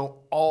 I know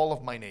all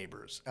of my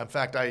neighbors. In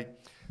fact, I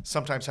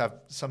sometimes have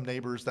some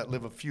neighbors that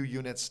live a few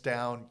units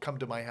down come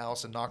to my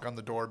house and knock on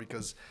the door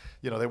because,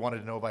 they wanted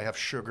to know if I have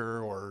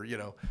sugar or,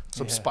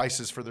 some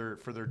spices for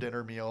their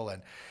dinner meal.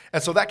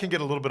 And so that can get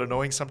a little bit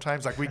annoying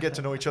sometimes. Like we get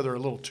to know each other a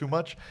little too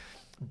much.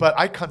 But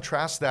I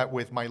contrast that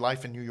with my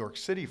life in New York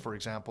City, for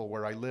example,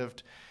 where I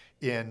lived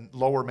in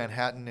Lower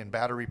Manhattan in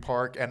Battery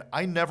Park, and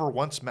I never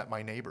once met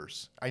my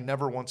neighbors. I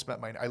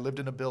lived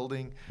in a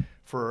building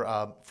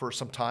for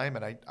some time,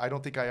 and I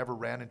don't think I ever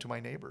ran into my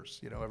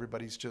neighbors.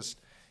 Everybody's just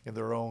in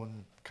their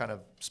own kind of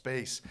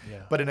space.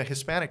 Yeah. But in a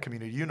Hispanic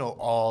community, you know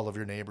all of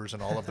your neighbors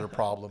and all of their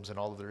problems and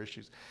all of their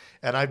issues.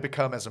 And I've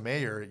become, as a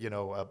mayor,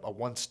 a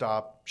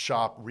one-stop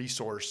shop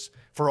resource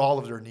for all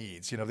of their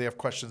needs. They have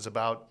questions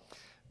about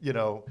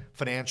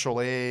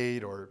financial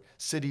aid or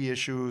city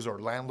issues or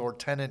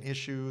landlord-tenant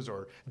issues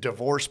or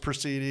divorce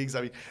proceedings.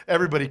 I mean,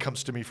 everybody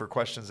comes to me for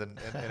questions and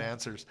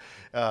answers.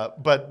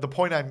 But the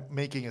point I'm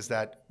making is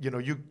that,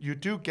 you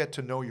do get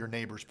to know your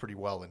neighbors pretty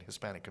well in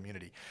Hispanic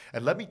community.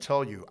 And let me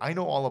tell you, I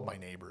know all of my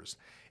neighbors,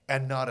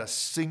 and not a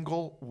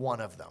single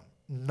one of them,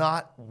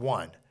 not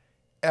one,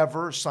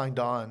 ever signed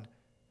on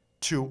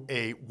to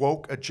a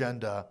woke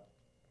agenda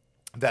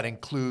that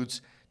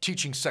includes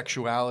teaching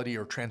sexuality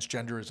or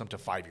transgenderism to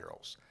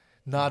 5-year-olds.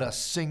 Not a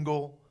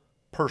single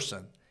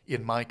person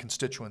in my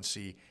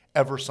constituency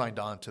ever signed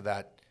on to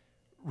that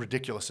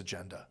ridiculous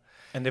agenda.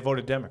 And they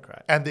voted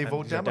Democrat. And they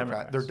vote Democrat.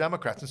 Democrats. They're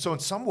Democrats. And so in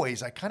some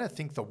ways, I kind of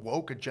think the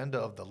woke agenda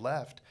of the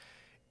left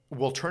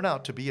will turn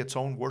out to be its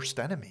own worst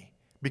enemy,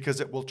 because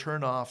it will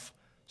turn off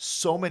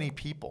so many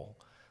people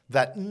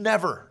that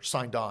never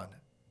signed on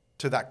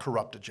to that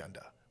corrupt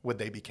agenda when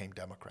they became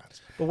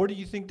Democrats. But where do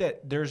you think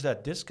that there's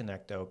that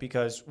disconnect, though?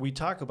 Because we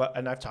talk about,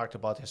 and I've talked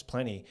about this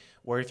plenty,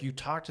 where if you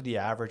talk to the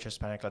average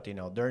Hispanic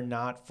Latino, they're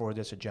not for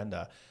this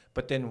agenda.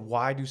 But then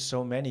why do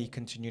so many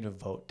continue to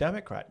vote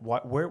Democrat?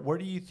 Where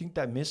do you think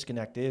that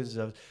disconnect is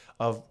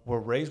of we're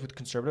raised with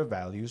conservative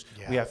values,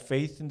 we have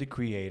faith in the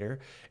Creator,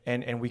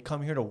 and we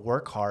come here to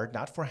work hard,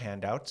 not for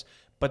handouts,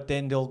 but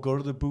then they'll go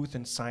to the booth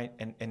and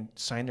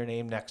sign their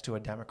name next to a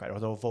Democrat, or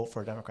they'll vote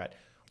for a Democrat.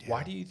 Yeah.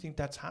 Why do you think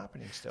that's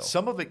happening still?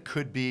 Some of it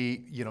could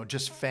be,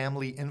 just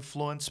family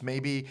influence,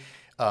 maybe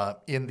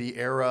in the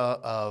era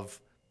of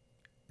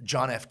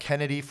John F.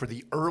 Kennedy, for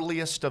the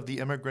earliest of the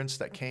immigrants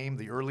that came,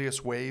 the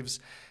earliest waves,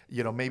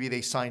 maybe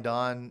they signed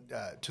on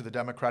to the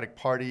Democratic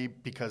Party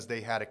because they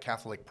had a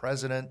Catholic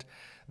president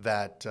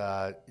that,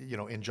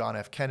 in John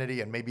F.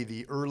 Kennedy, and maybe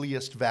the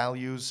earliest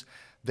values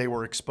they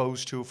were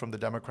exposed to from the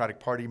Democratic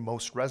Party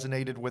most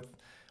resonated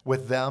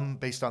with them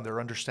based on their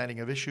understanding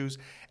of issues.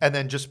 And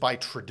then just by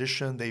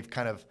tradition, they've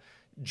kind of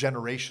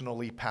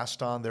generationally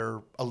passed on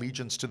their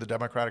allegiance to the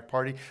Democratic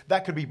Party.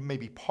 That could be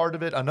maybe part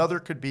of it. Another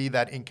could be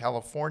that in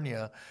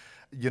California,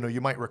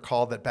 you might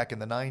recall that back in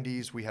the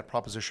 90s, we had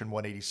Proposition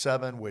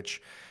 187,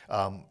 which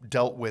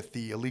dealt with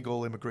the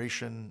illegal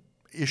immigration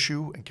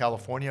issue in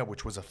California,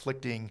 which was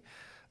afflicting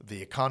the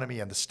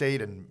economy and the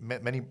state in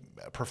many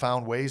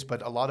profound ways.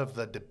 But a lot of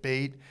the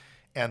debate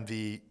and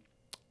the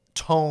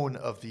tone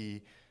of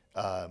the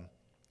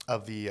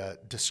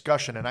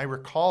discussion, and I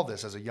recall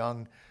this as a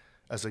young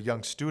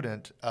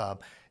student,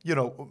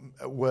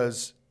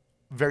 was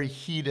very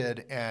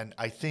heated, and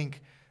I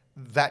think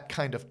that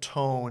kind of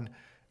tone,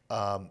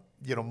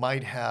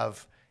 might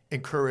have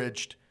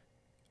encouraged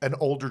an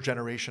older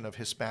generation of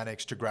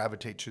Hispanics to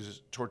gravitate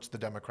towards the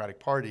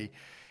Democratic Party,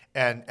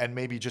 and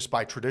maybe just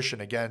by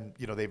tradition, again,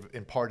 they've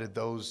imparted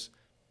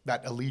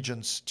that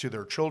allegiance to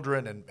their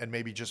children, and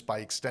maybe just by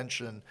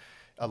extension,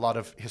 a lot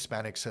of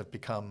Hispanics have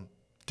become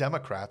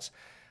Democrats.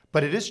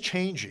 But it is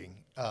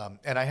changing.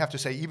 And I have to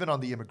say, even on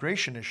the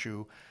immigration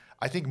issue,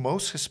 I think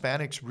most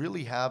Hispanics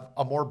really have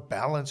a more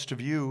balanced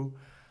view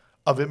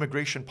of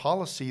immigration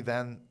policy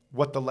than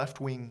what the left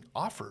wing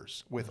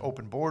offers, with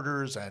open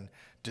borders and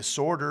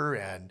disorder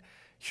and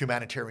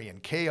humanitarian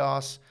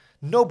chaos.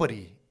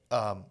 Nobody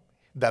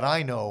that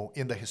I know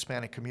in the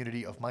Hispanic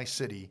community of my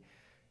city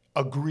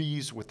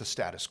agrees with the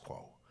status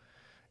quo.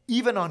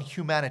 Even on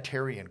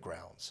humanitarian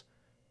grounds,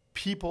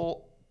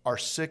 people are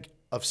sick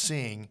of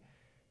seeing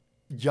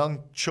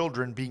young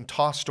children being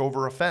tossed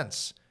over a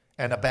fence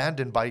and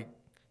abandoned by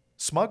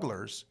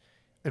smugglers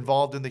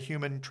involved in the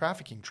human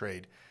trafficking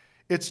trade.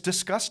 It's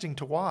disgusting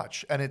to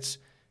watch, and it's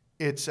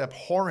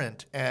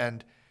abhorrent.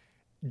 And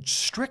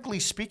strictly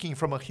speaking,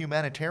 from a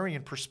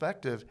humanitarian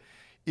perspective,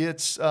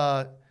 it's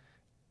a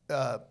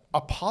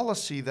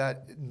policy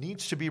that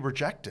needs to be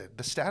rejected.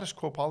 The status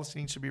quo policy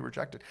needs to be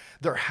rejected.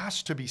 There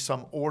has to be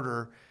some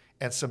order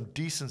and some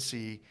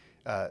decency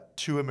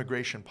to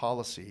immigration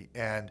policy,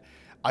 and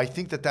I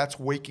think that that's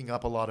waking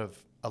up a lot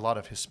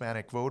of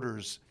Hispanic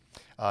voters,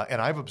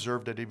 and I've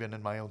observed it even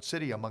in my own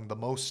city among the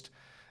most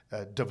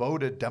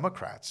devoted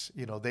Democrats.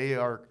 They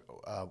are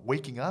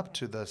waking up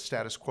to the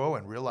status quo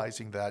and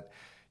realizing that,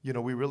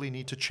 we really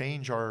need to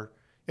change our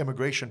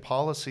immigration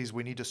policies.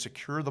 We need to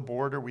secure the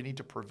border. We need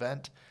to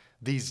prevent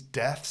these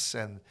deaths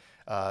and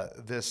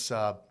this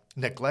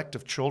neglect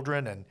of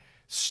children, and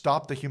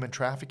stop the human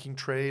trafficking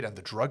trade and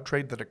the drug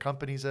trade that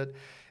accompanies it.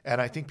 And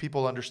I think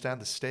people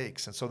understand the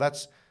stakes, and so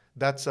that's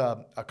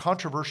a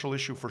controversial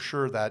issue for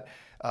sure that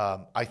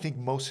I think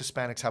most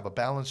Hispanics have a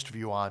balanced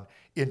view on,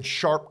 in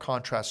sharp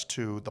contrast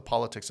to the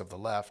politics of the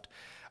left.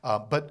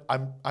 But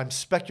I'm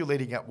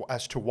speculating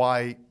as to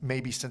why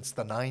maybe since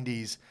the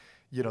 90s,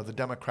 the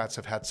Democrats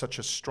have had such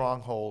a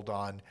stronghold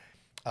on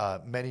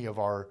many of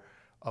our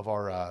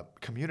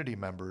community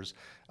members.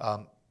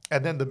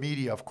 And then the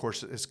media, of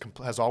course,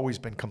 has always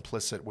been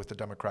complicit with the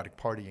Democratic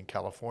Party in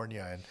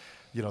California, and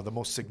the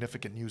most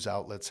significant news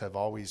outlets have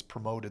always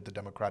promoted the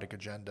Democratic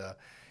agenda,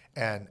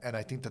 and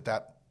I think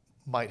that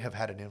might have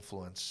had an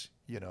influence.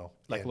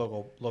 Like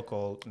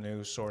local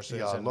news sources.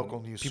 Yeah, and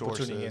local news people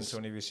sources. Tuning into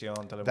Univision,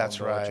 Telemundo. That's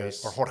right.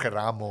 Or Jorge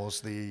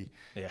Ramos, the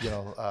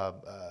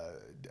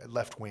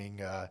left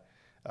wing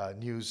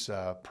news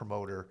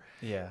promoter.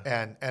 Yeah.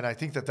 And I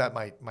think that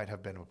might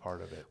have been a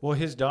part of it. Well,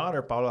 his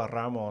daughter, Paula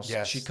Ramos,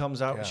 Yes. she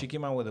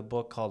came out with a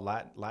book called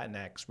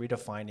Latinx,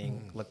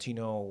 redefining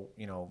Latino,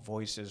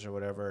 voices or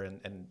whatever.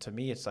 And to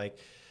me, it's like,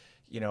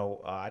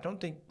 I don't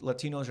think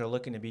Latinos are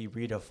looking to be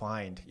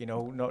redefined.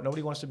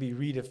 Nobody wants to be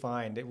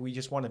redefined. We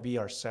just want to be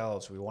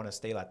ourselves. We want to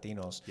stay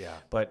Latinos. Yeah.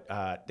 But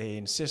they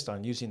insist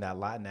on using that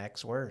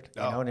Latinx word,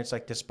 Oh. and it's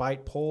like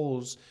despite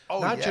polls, Oh,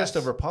 not just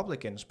of yes.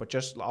 Republicans, but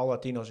just all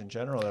Latinos in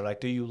general. They're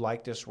like, do you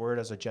like this word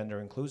as a gender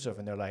inclusive?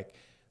 And they're like,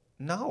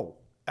 no.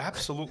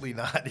 Absolutely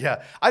not.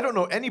 Yeah. I don't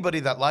know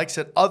anybody that likes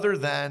it other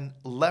than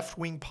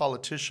left-wing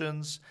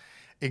politicians,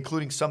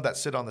 including some that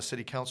sit on the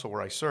city council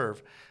where I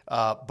serve.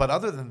 But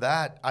other than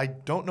that, I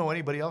don't know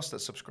anybody else that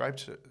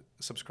subscribes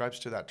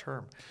to that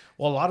term.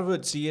 Well, a lot of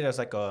it see it as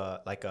like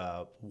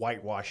a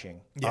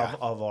whitewashing Yeah.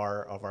 of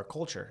our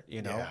culture,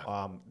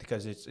 Yeah.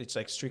 because it's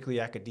like strictly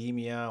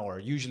academia, or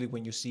usually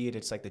when you see it,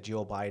 it's like the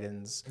Joe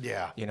Bidens,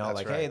 Yeah, like,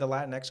 that's hey, right. the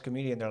Latinx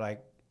community, and they're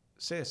like,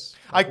 sis,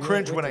 I like,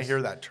 cringe with when I this-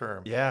 hear that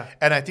term. Yeah.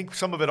 And I think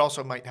some of it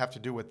also might have to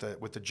do with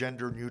the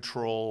gender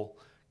neutral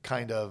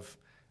kind of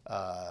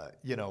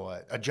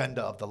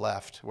agenda of the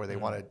left, where they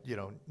want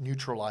to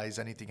neutralize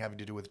anything having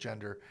to do with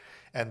gender.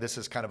 And this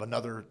is kind of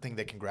another thing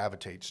they can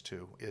gravitate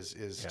to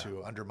is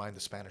to undermine the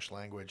Spanish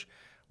language,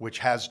 which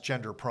has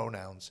gender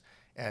pronouns,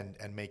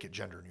 and make it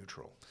gender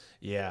neutral.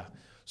 Yeah.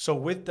 So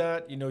with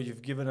that,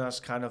 you've given us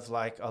kind of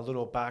like a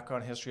little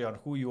background history on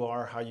who you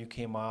are, how you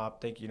came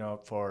up. Thank you,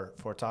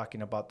 for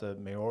talking about the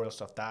mayoral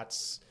stuff.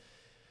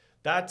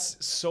 That's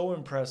so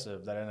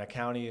impressive that in a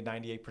county,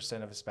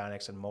 98% of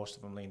Hispanics and most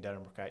of them lean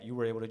Democrat, you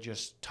were able to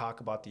just talk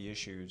about the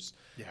issues.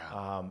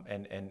 Yeah.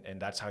 And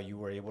that's how you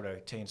were able to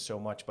attain so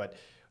much. But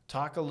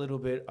talk a little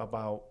bit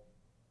about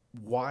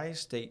why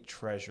state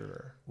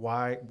treasurer?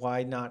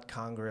 Why not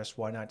Congress?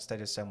 Why not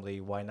state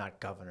assembly? Why not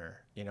governor?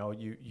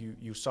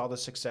 You saw the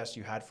success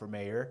you had for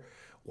mayor.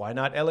 Why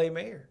not LA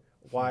mayor?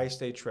 Why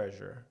state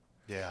treasurer?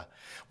 Yeah.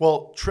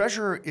 Well,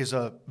 treasurer is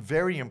a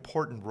very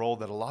important role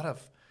that a lot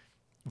of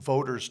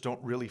voters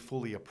don't really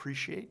fully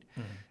appreciate.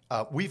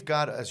 We've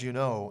got, as you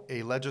know,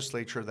 a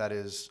legislature that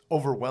is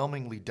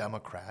overwhelmingly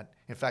Democrat.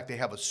 In fact, they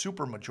have a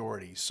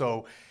supermajority.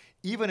 So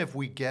even if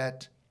we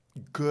get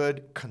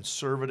good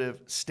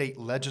conservative state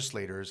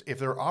legislators, if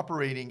they're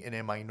operating in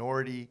a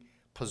minority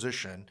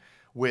position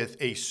with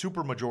a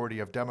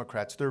supermajority of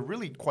Democrats, they're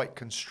really quite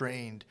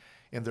constrained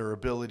in their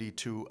ability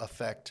to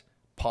affect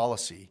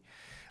policy.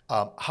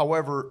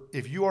 However,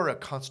 if you are a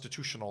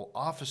constitutional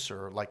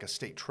officer like a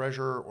state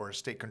treasurer or a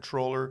state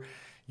controller,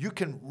 you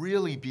can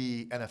really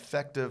be an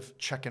effective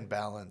check and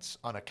balance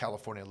on a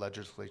California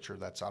legislature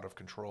that's out of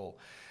control.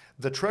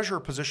 The treasurer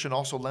position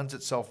also lends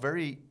itself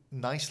very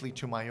nicely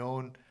to my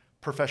own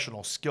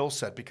professional skill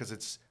set because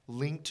it's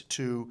linked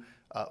to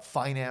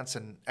finance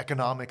and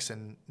economics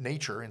and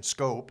nature and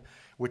scope,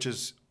 which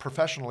is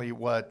professionally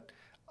what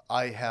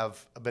I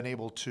have been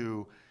able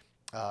to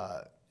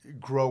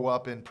grow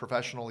up in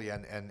professionally,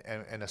 and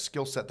a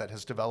skill set that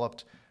has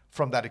developed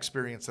from that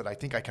experience that I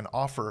think I can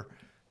offer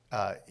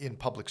in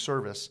public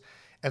service.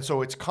 And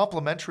so it's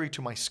complementary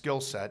to my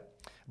skill set,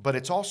 but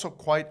it's also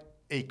quite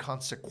a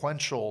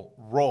consequential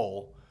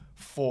role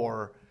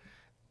for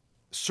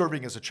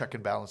serving as a check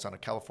and balance on a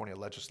California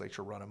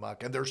legislature run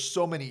amok. And there's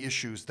so many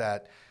issues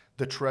that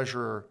the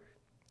treasurer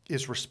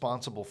is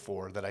responsible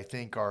for that I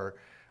think are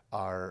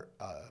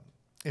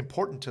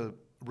important to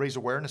raise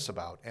awareness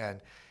about.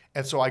 And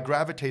so I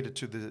gravitated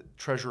to the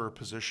treasurer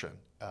position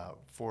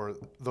for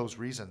those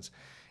reasons.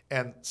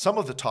 And some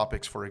of the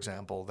topics, for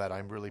example, that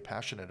I'm really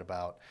passionate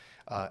about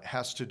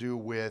has to do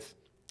with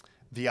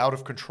the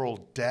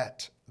out-of-control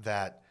debt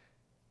that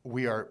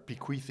we are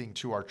bequeathing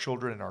to our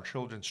children and our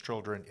children's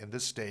children in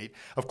this state.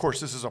 Of course,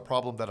 this is a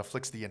problem that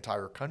afflicts the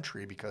entire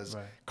country because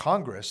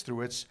Congress,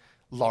 through its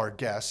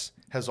largesse,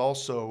 has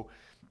also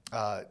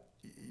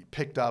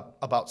picked up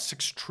about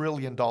 $6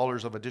 trillion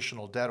of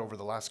additional debt over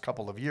the last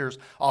couple of years,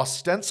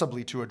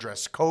 ostensibly to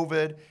address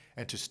COVID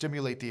and to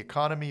stimulate the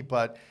economy.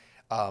 But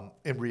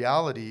in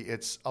reality,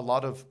 it's a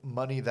lot of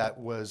money that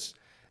was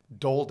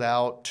doled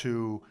out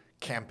to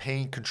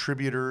campaign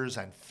contributors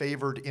and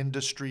favored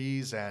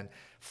industries and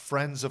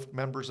friends of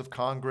members of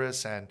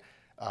Congress and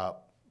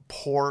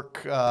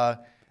pork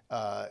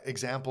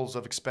examples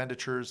of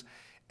expenditures.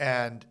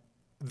 And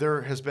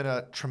there has been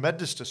a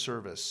tremendous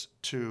disservice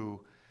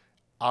to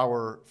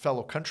our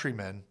fellow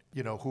countrymen,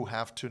 who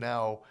have to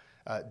now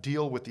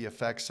deal with the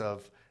effects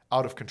of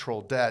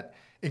out-of-control debt,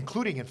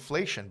 including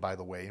inflation, by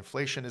the way.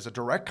 Inflation is a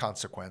direct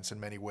consequence in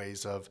many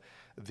ways of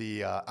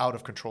the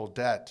out-of-control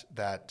debt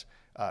that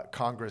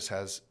Congress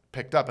has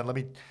picked up. And let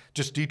me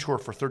just detour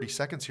for 30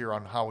 seconds here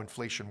on how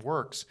inflation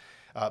works.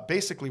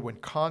 Basically, when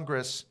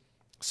Congress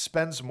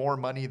spends more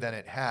money than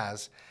it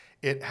has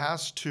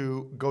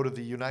to go to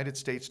the United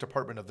States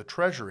Department of the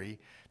Treasury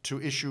to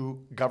issue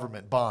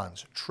government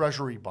bonds,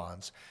 treasury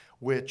bonds,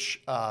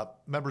 which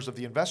members of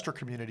the investor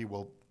community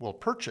will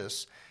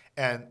purchase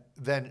and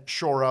then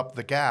shore up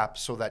the gap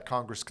so that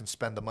Congress can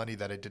spend the money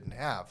that it didn't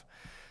have.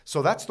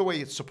 So that's the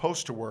way it's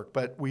supposed to work.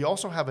 But we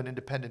also have an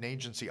independent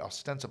agency,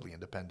 ostensibly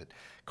independent,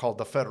 called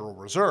the Federal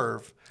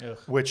Reserve,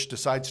 which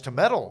decides to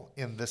meddle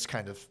in this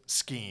kind of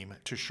scheme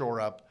to shore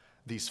up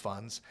these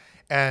funds.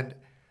 And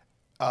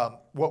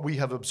what we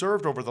have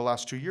observed over the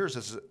last 2 years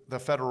is the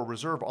Federal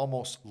Reserve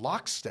almost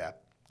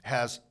lockstep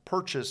has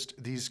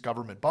purchased these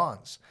government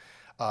bonds.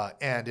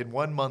 And in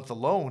 1 month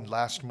alone,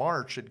 last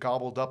March, it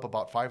gobbled up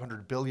about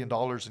 $500 billion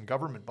in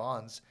government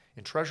bonds,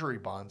 in treasury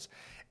bonds.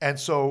 And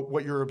so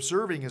what you're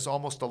observing is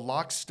almost a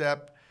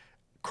lockstep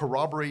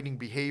corroborating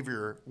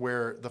behavior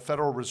where the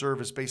Federal Reserve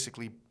is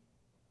basically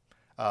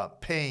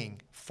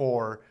paying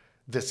for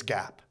this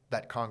gap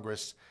that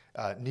Congress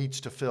needs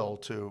to fill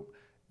to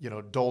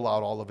dole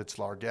out all of its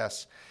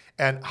largesse.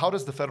 And how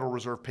does the Federal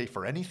Reserve pay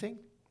for anything?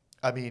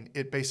 I mean,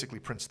 it basically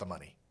prints the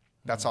money.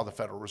 That's how the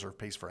Federal Reserve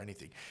pays for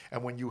anything.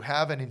 And when you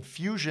have an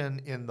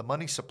infusion in the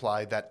money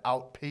supply that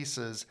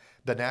outpaces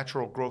the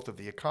natural growth of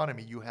the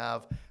economy, you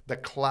have the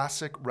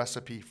classic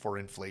recipe for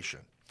inflation.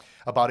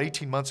 About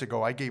 18 months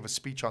ago, I gave a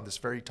speech on this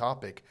very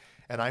topic,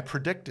 and I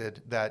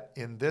predicted that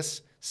in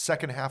this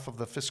second half of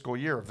the fiscal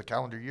year, of the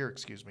calendar year,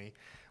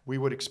 we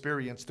would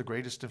experience the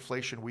greatest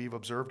inflation we've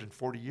observed in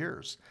 40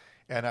 years.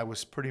 And I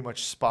was pretty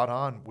much spot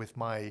on with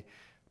my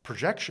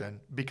projection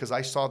because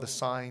I saw the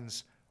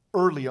signs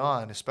early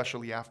on,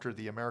 especially after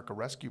the America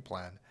Rescue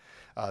Plan,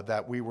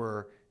 that we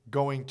were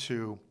going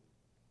to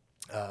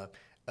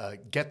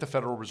get the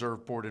Federal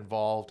Reserve Board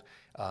involved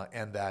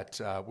and that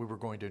we were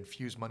going to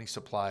infuse money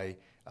supply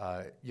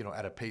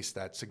at a pace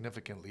that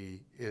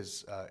significantly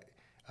is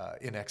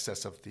in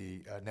excess of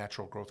the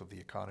natural growth of the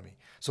economy.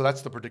 So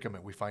that's the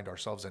predicament we find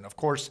ourselves in. Of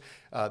course,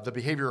 the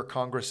behavior of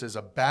Congress is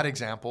a bad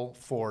example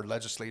for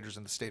legislators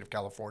in the state of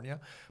California,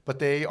 but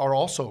they are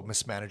also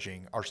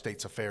mismanaging our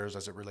state's affairs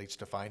as it relates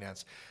to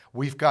finance.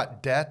 We've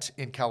got debt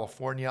in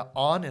California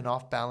on and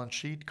off balance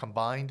sheet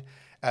combined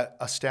at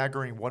a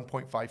staggering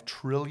 $1.5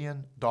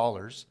 trillion.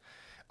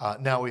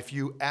 Now, if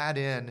you add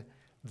in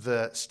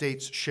the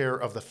state's share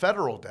of the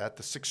federal debt,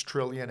 the $6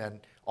 trillion, and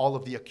all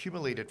of the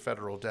accumulated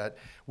federal debt,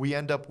 we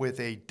end up with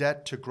a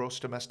debt to gross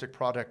domestic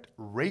product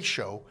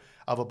ratio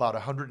of about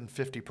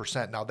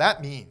 150%. Now,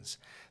 that means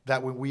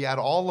that when we add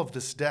all of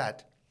this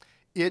debt,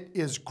 it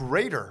is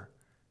greater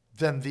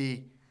than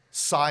the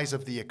size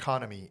of the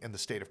economy in the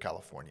state of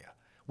California.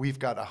 We've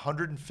got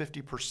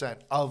 150%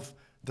 of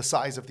the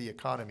size of the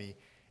economy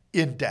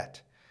in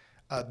debt.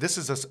 This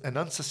is an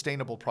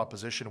unsustainable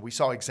proposition. We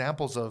saw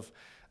examples of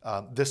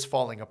this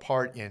falling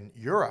apart in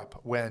Europe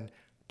when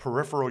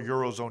peripheral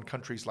Eurozone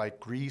countries like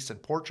Greece and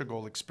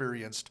Portugal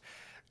experienced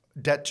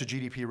debt to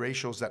GDP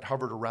ratios that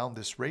hovered around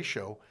this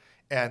ratio,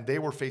 and they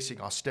were facing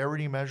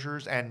austerity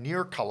measures and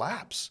near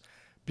collapse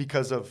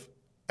because of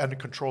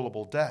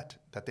uncontrollable debt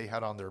that they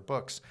had on their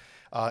books.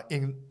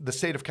 In the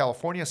state of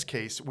California's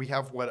case, we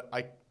have what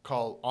I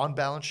call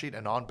on-balance sheet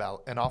and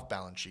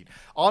off-balance sheet.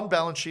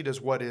 On-balance sheet is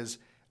what is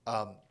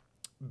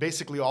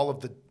basically all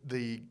of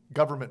the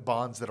government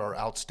bonds that are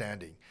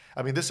outstanding.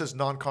 I mean, this is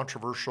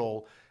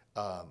non-controversial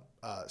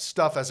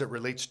stuff as it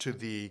relates to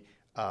the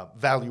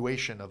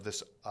valuation of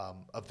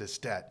this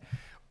debt.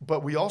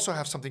 But we also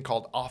have something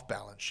called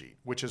off-balance sheet,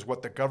 which is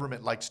what the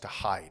government likes to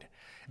hide.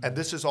 And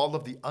this is all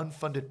of the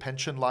unfunded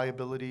pension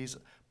liabilities,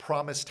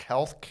 promised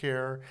health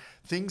care,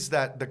 things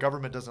that the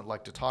government doesn't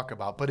like to talk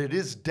about. But it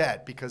is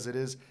debt because it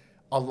is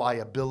a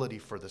liability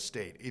for the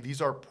state.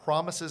 These are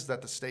promises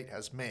that the state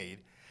has made,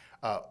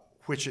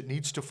 which it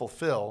needs to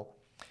fulfill,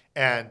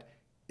 and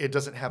it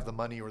doesn't have the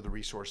money or the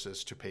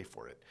resources to pay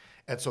for it.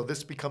 And so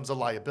this becomes a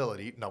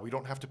liability. Now, we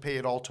don't have to pay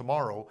it all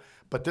tomorrow,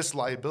 but this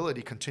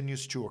liability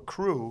continues to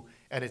accrue,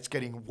 and it's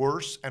getting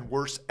worse and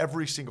worse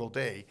every single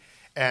day.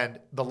 And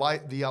the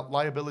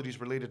liabilities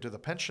related to the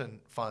pension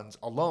funds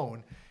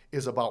alone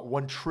is about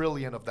 1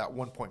 trillion of that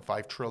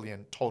 1.5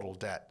 trillion total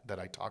debt that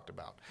I talked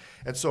about.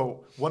 And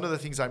so one of the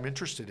things I'm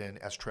interested in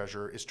as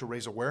treasurer is to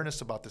raise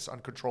awareness about this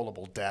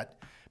uncontrollable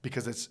debt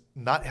because it's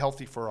not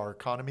healthy for our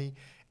economy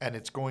and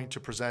it's going to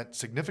present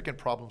significant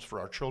problems for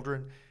our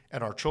children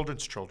and our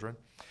children's children.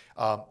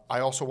 I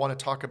also want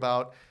to talk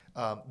about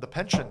the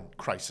pension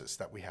crisis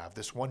that we have,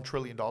 this $1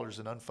 trillion in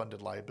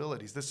unfunded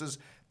liabilities. This is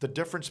the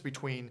difference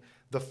between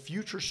the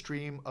future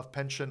stream of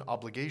pension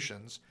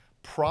obligations,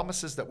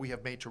 promises that we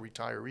have made to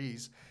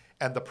retirees,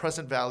 and the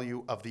present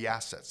value of the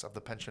assets, of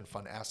the pension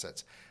fund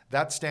assets.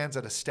 That stands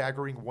at a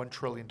staggering $1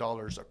 trillion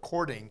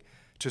according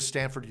to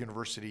Stanford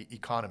University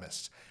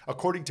economists.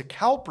 According to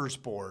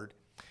CalPERS board,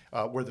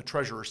 where the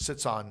treasurer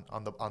sits on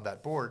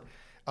that board,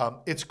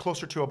 it's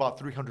closer to about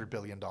 $300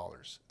 billion,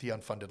 the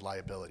unfunded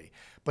liability.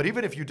 But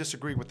even if you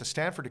disagree with the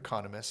Stanford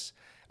economists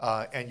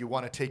and you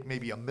want to take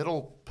maybe a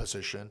middle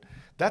position,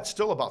 that's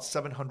still about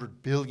 $700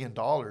 billion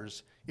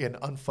in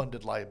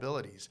unfunded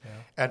liabilities.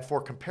 Yeah. And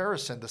for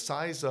comparison, the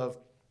size of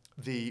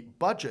the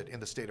budget in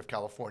the state of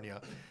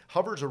California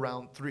hovers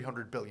around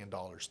 $300 billion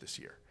this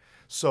year.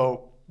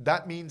 So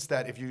that means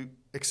that if you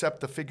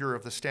accept the figure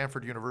of the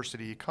Stanford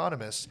University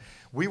economists,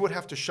 we would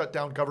have to shut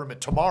down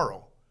government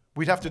tomorrow.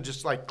 We'd have to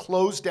just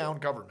close down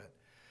government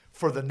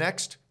for the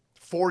next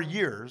 4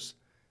 years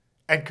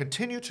and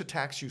continue to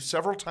tax you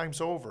several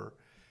times over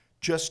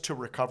just to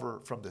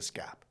recover from this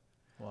gap.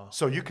 Wow.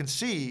 So you can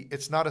see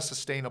it's not a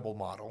sustainable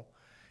model.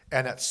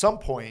 And at some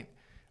point,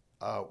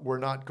 we're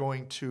not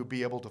going to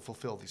be able to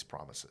fulfill these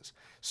promises.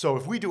 So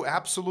if we do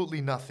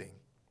absolutely nothing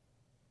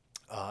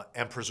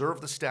and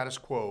preserve the status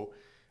quo,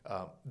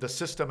 the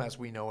system as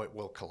we know it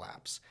will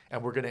collapse.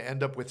 And we're going to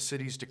end up with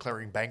cities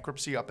declaring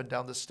bankruptcy up and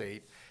down the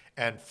state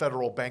and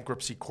federal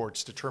bankruptcy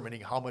courts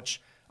determining how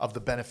much of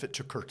the benefit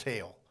to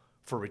curtail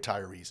for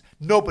retirees.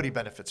 Nobody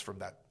benefits from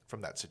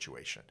that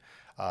situation.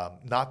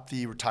 Not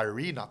the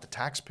retiree, not the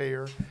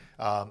taxpayer.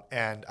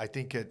 And I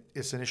think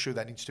it's an issue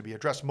that needs to be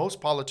addressed. Most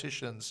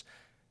politicians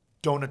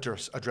don't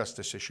address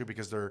this issue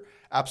because they're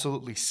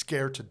absolutely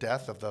scared to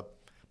death of the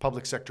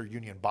public sector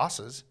union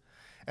bosses.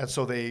 And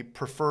so they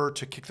prefer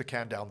to kick the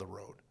can down the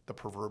road, the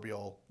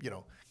proverbial,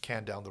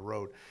 can down the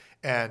road.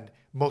 And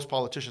most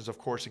politicians, of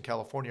course, in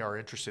California are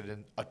interested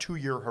in a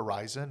 2-year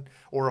horizon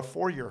or a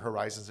 4-year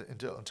horizon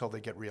until they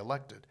get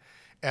reelected.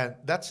 And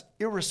that's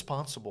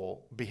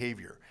irresponsible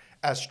behavior.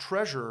 As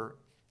treasurer,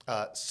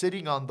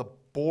 sitting on the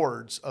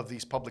boards of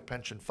these public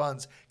pension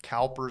funds,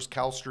 CalPERS,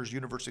 CalSTRS,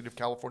 University of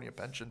California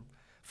Pension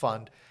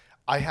Fund,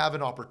 I have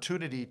an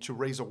opportunity to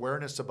raise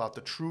awareness about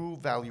the true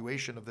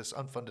valuation of this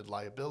unfunded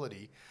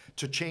liability,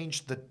 to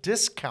change the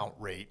discount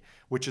rate,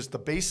 which is the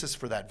basis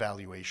for that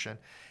valuation.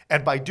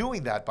 And by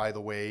doing that, by the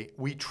way,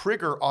 we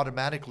trigger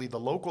automatically the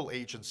local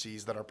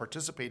agencies that are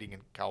participating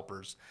in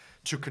CalPERS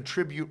to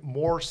contribute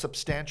more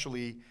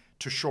substantially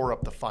to shore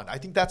up the fund. I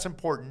think that's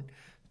important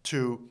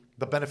to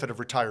the benefit of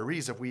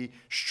retirees if we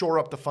shore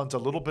up the funds a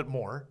little bit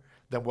more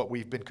than what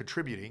we've been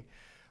contributing.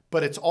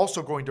 But it's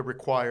also going to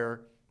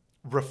require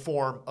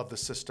reform of the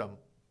system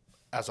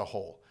as a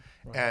whole.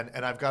 Right.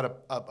 And I've got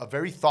a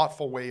very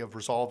thoughtful way of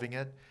resolving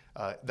it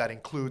that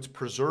includes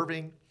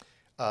preserving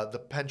the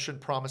pension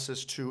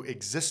promises to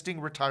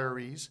existing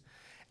retirees,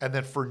 and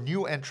then for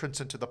new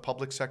entrants into the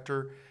public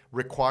sector,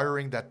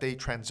 requiring that they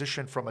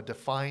transition from a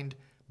defined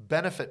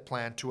benefit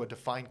plan to a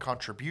defined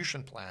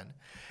contribution plan.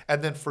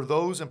 And then for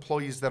those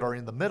employees that are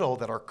in the middle,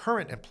 that are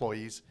current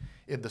employees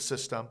in the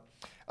system,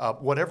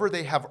 whatever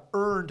they have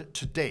earned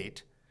to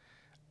date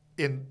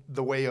in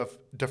the way of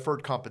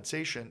deferred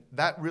compensation,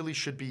 that really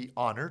should be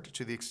honored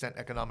to the extent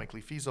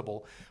economically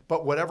feasible.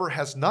 But whatever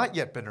has not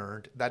yet been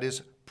earned, that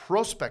is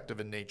prospective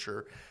in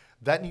nature,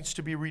 that needs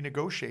to be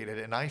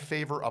renegotiated. And I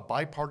favor a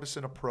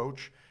bipartisan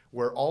approach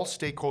where all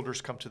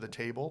stakeholders come to the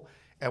table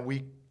and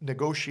we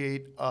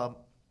negotiate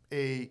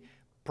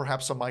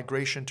perhaps a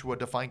migration to a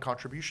defined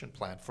contribution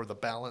plan for the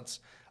balance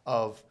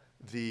of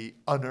the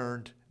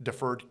unearned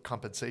deferred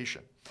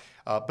compensation.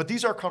 But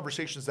these are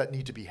conversations that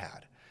need to be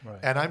had. Right.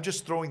 And I'm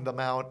just throwing them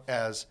out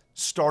as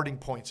starting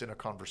points in a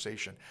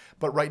conversation.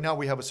 But right now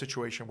we have a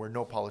situation where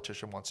no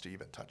politician wants to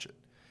even touch it.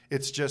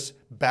 It's just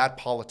bad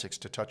politics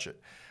to touch it.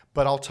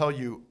 But I'll tell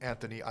you,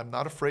 Anthony, I'm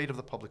not afraid of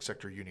the public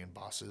sector union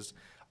bosses.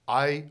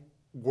 I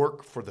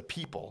work for the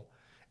people,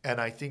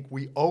 and I think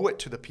we owe it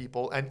to the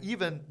people, and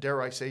even,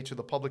 dare I say, to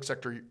the public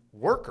sector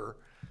worker,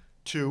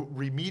 to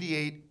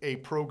remediate a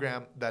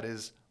program that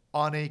is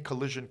on a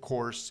collision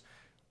course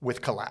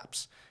with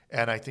collapse.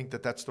 And I think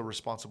that that's the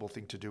responsible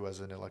thing to do as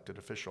an elected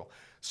official.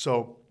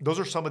 So those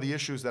are some of the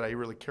issues that I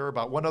really care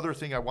about. One other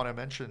thing I want to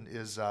mention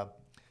is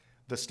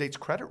the state's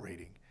credit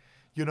rating.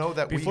 You know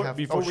that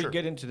before we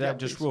get into that,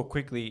 just real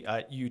quickly,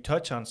 you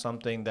touch on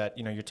something that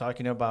you're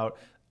talking about.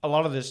 A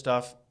lot of this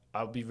stuff,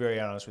 I'll be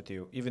very honest with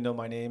you. Even though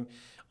my name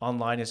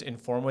online is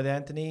Inform with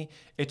Anthony,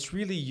 it's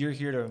really you're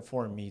here to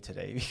inform me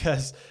today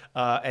because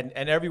and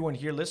everyone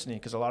here listening,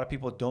 because a lot of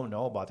people don't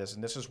know about this,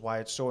 and this is why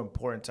it's so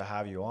important to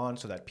have you on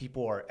so that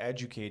people are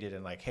educated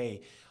and like,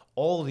 hey,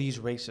 all these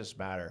races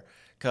matter.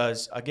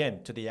 Because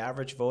again, to the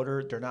average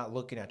voter, they're not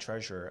looking at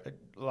treasurer.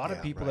 A lot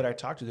of people that I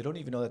talk to, they don't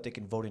even know that they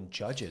can vote in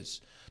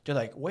judges. They're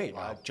like, wait,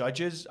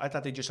 judges? I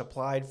thought they just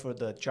applied for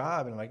the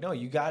job. And I'm like, no,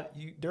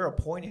 they're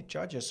appointed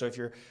judges. So if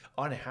you're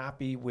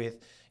unhappy with,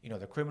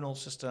 the criminal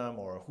system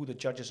or who the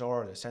judges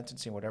are or the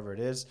sentencing, whatever it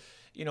is,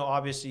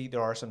 obviously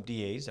there are some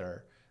DAs that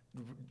are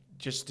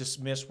just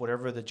dismiss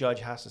whatever the judge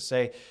has to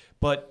say.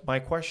 But my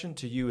question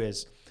to you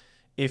is,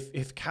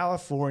 if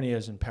California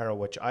is in peril,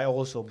 which I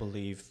also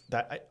believe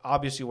that,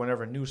 obviously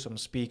whenever Newsom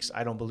speaks,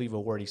 I don't believe a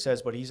word he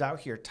says, but he's out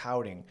here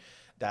touting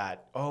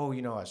that,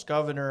 as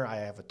governor, I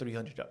have a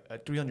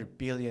 $300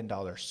 billion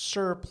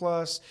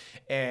surplus,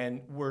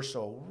 and we're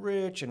so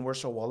rich and we're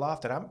so well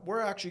off that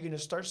we're actually going to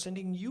start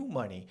sending you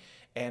money.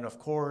 And of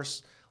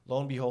course,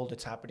 lo and behold,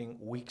 it's happening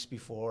weeks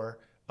before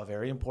a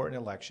very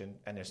important election,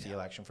 and it's the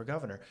election for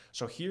governor.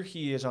 So here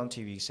he is on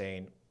TV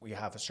saying, we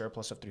have a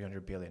surplus of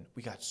 $300 billion.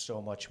 We got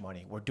so much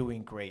money. We're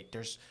doing great.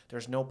 There's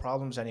no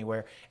problems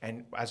anywhere.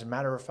 And as a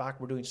matter of fact,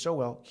 we're doing so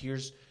well.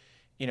 Here's,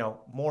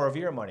 more of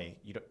your money.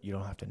 You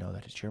don't have to know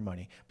that it's your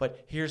money,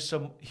 but here's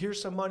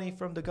some money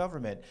from the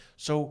government.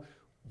 So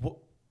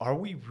are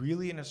we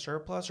really in a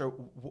surplus, or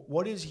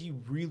what is he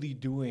really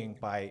doing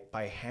by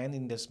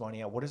handing this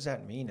money out? What does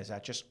that mean? Is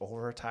that just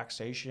over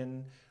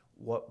taxation?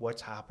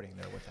 What's happening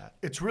there with that?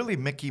 It's really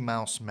Mickey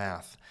Mouse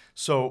math.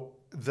 So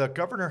the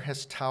governor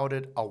has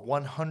touted a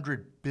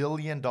 $100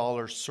 billion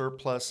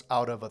surplus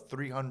out of a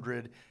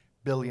 $300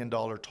 billion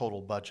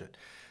total budget.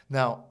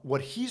 Now,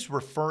 what he's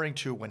referring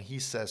to when he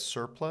says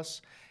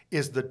surplus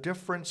is the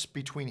difference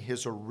between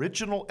his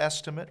original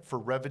estimate for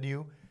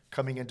revenue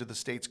coming into the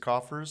state's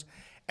coffers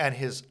and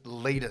his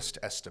latest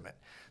estimate.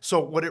 So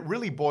what it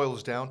really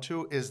boils down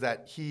to is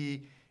that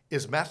he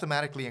is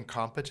mathematically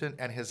incompetent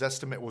and his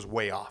estimate was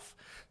way off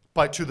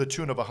by to the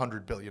tune of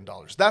 $100 billion.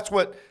 That's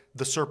what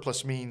the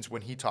surplus means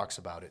when he talks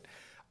about it.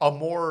 A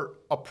more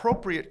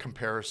appropriate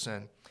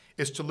comparison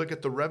is to look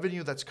at the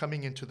revenue that's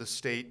coming into the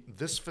state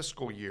this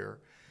fiscal year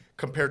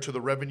compared to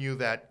the revenue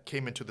that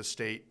came into the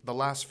state the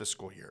last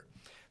fiscal year.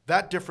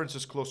 That difference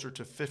is closer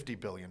to $50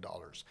 billion.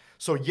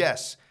 So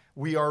yes,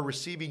 we are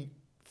receiving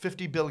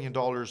 $50 billion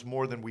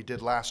more than we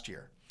did last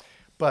year.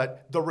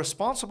 But the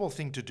responsible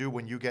thing to do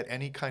when you get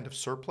any kind of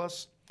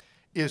surplus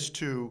is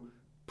to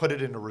put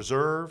it in a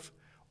reserve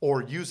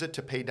or use it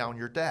to pay down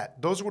your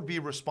debt. Those would be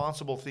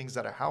responsible things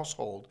that a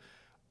household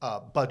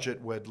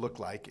budget would look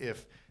like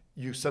if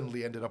you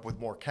suddenly ended up with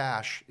more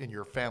cash in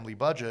your family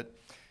budget.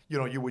 You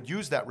know, you would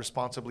use that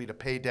responsibly to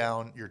pay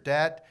down your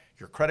debt,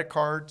 your credit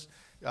cards,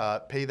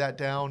 pay that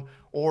down,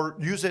 or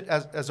use it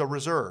as a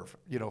reserve,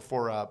 you know,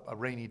 for a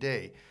rainy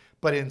day.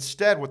 But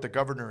instead, what the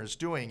governor is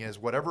doing is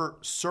whatever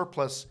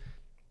surplus,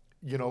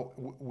 you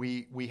know,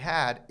 we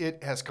had,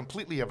 it has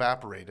completely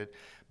evaporated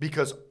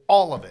because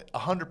all of it,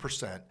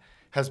 100%,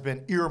 has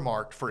been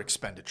earmarked for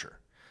expenditure.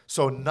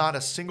 So not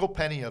a single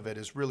penny of it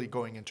is really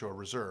going into a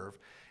reserve.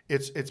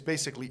 It's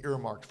basically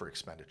earmarked for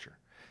expenditure.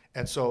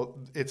 And so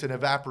it's an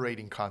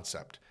evaporating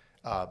concept.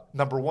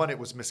 Number one, it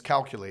was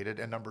miscalculated,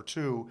 and number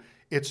two,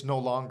 it's no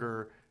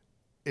longer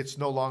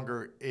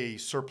a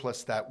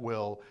surplus that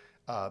will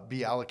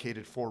be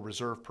allocated for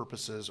reserve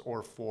purposes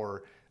or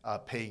for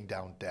paying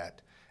down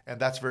debt. And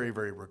that's very,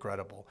 very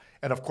regrettable.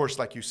 And of course,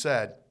 like you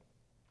said,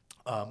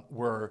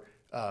 we're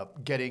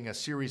getting a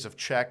series of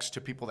checks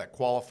to people that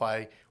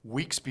qualify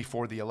weeks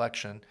before the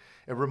election.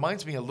 It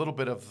reminds me a little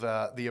bit of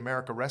the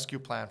America Rescue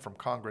Plan from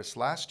Congress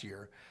last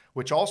year,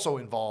 which also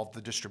involved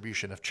the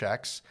distribution of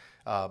checks.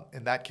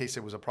 In that case,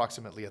 it was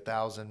approximately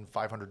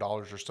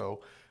 $1,500 or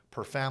so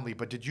per family.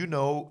 But did you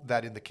know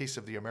that in the case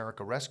of the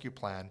America Rescue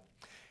Plan,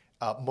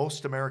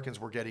 most Americans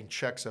were getting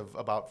checks of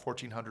about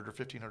 $1,400 or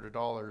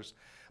 $1,500,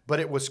 but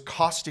it was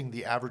costing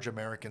the average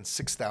American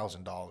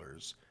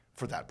 $6,000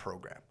 for that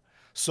program.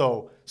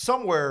 So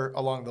somewhere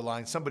along the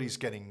line, somebody's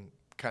getting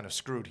kind of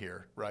screwed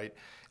here, right?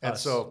 And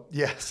so,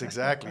 yes,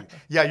 exactly.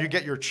 Yeah, you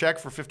get your check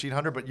for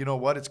 $1,500, but you know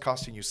what? It's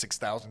costing you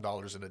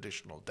 $6,000 in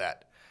additional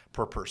debt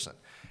per person.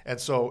 And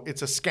so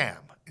it's a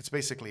scam. It's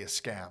basically a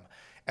scam.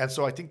 And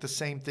so I think the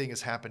same thing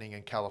is happening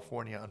in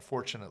California,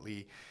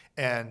 unfortunately.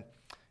 And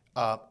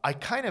I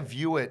kind of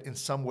view it in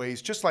some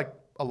ways, just like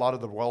a lot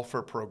of the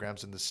welfare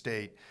programs in the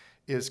state,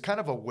 is kind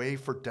of a way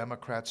for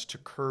Democrats to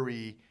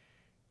curry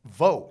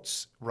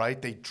votes,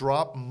 right? They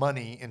drop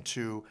money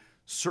into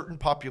certain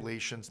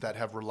populations that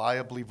have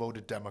reliably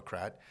voted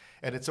Democrat,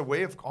 and it's a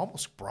way of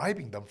almost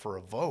bribing them for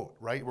a vote,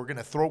 right? We're going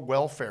to throw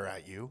welfare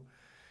at you,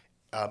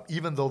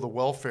 even though the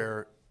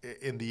welfare,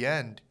 in the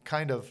end,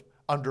 kind of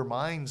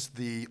undermines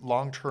the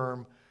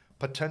long-term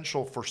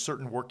potential for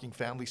certain working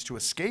families to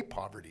escape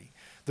poverty.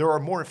 There are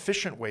more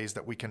efficient ways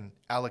that we can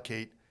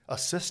allocate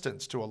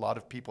assistance to a lot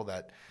of people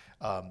that,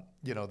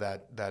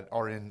 that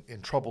are in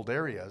troubled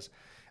areas.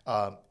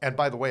 And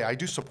by the way, I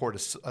do support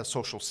a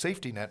social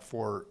safety net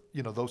for,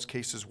 those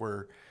cases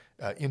where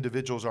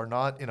individuals are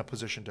not in a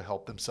position to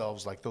help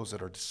themselves, like those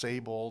that are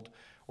disabled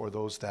or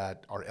those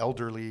that are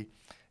elderly,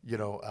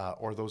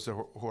 or those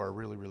who are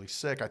really, really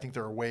sick. I think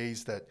there are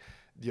ways that,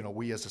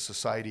 we as a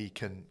society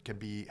can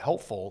be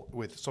helpful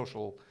with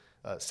social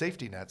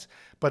safety nets.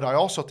 But I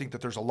also think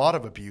that there's a lot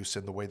of abuse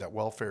in the way that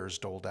welfare is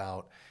doled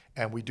out.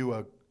 And we do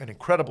an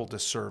incredible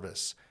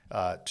disservice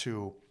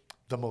to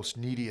the most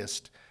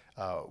neediest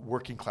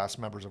working class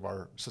members of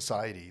our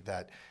society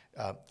that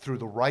through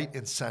the right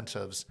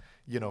incentives,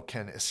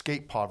 can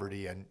escape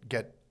poverty and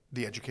get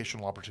the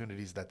educational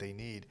opportunities that they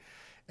need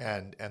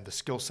and the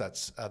skill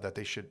sets that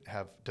they should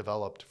have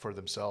developed for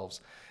themselves.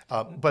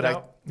 But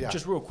now,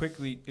 just real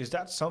quickly, is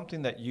that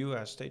something that you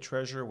as state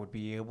treasurer would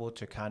be able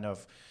to kind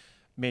of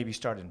maybe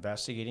start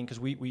investigating?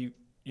 Because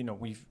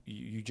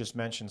you just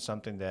mentioned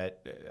something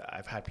that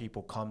I've had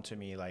people come to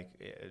me like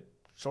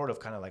sort of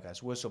kind of like as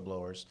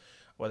whistleblowers,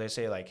 where they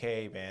say like,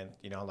 hey man,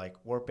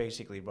 we're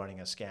basically running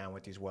a scam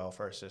with these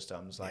welfare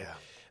systems. Like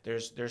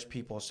there's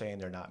people saying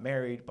they're not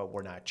married, but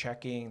we're not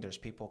checking. There's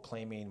people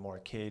claiming more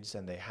kids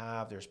than they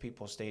have. There's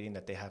people stating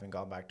that they haven't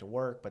gone back to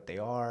work, but they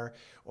are,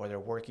 or they're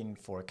working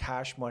for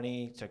cash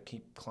money to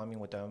keep claiming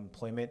with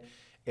unemployment.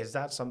 Is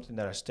that something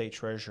that a state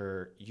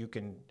treasurer, you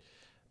can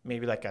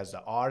maybe like as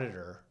the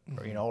auditor,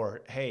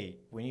 or hey,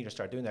 we need to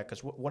start doing that?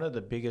 Because one of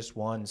the biggest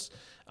ones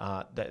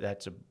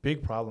that's a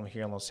big problem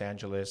here in Los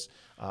Angeles,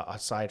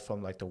 aside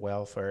from like the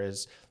welfare,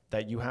 is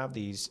that you have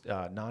these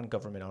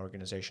non-government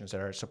organizations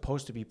that are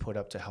supposed to be put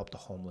up to help the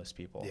homeless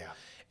people. Yeah.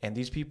 And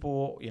these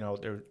people,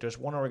 there's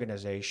one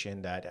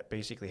organization that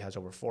basically has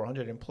over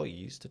 400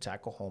 employees to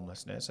tackle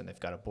homelessness, and they've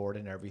got a board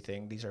and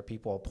everything. These are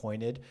people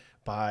appointed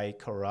by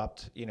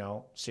corrupt,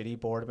 city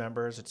board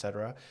members, et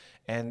cetera.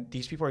 And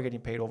these people are getting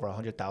paid over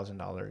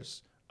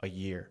 $100,000 a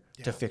year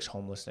to fix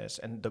homelessness.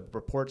 And the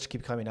reports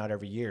keep coming out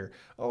every year.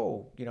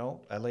 Oh,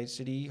 LA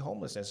City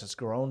homelessness has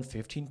grown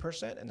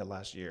 15% in the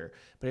last year.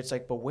 But it's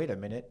like, but wait a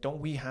minute, don't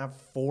we have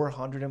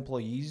 400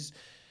 employees?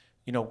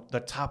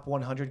 The top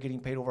 100 getting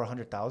paid over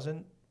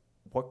 100,000.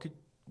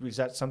 Is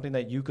that something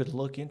that you could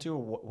look into,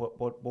 or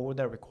what would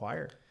that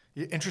require?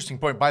 Interesting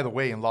point. By the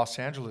way, in Los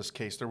Angeles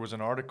case, there was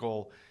an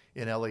article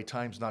in LA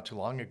Times not too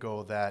long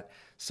ago that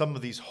some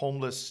of these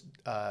homeless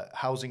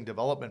housing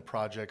development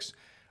projects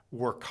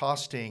were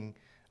costing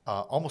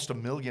almost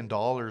 $1 million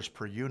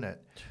per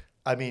unit.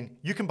 I mean,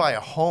 you can buy a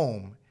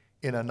home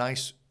in a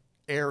nice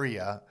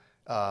area,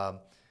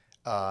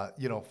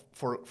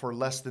 for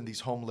less than these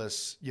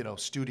homeless,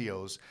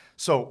 studios.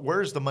 So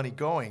where's the money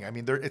going? I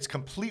mean, it's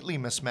completely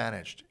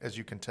mismanaged, as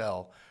you can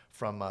tell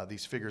from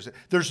these figures.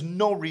 There's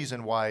no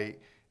reason why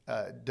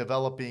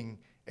developing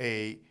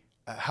a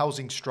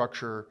housing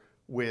structure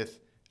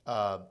with,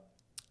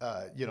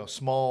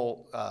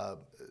 small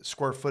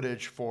square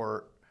footage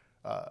for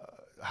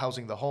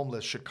housing the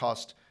homeless should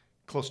cost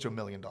close to $1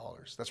 million.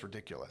 That's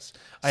ridiculous.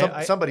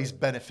 Somebody's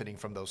benefiting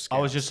from those scams. I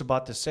was just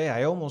about to say,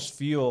 I almost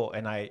feel,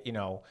 and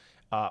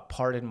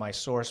pardon my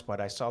source, but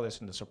I saw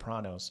this in The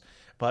Sopranos,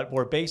 but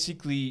where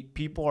basically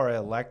people are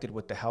elected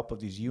with the help of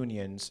these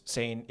unions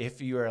saying,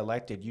 if you are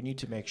elected, you need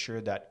to make sure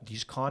that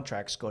these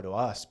contracts go to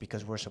us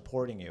because we're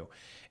supporting you.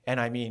 And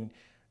I mean,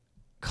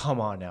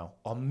 come on now,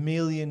 $1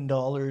 million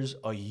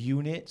a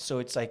unit. So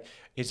it's like,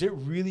 is it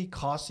really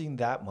costing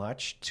that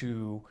much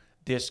to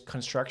this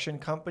construction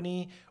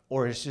company,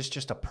 or is this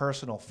just a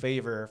personal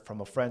favor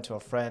from a friend to a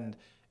friend?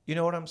 You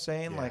know what I'm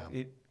saying?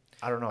 Yeah.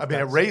 I don't know. I mean,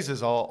 it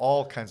raises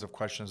all kinds of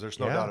questions. There's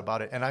no doubt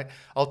about it. And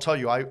I'll tell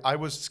you, I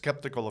was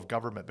skeptical of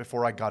government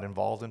before I got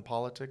involved in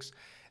politics.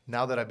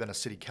 Now that I've been a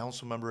city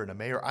council member and a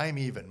mayor, I'm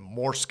even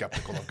more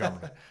skeptical of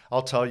government.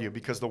 I'll tell you,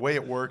 because the way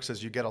it works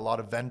is you get a lot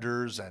of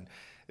vendors and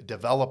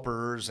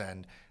developers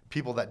and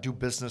people that do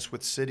business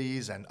with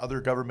cities and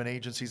other government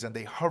agencies, and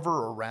they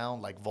hover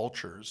around like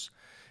vultures.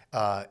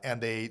 And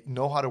they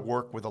know how to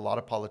work with a lot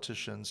of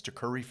politicians to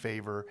curry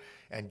favor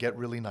and get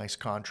really nice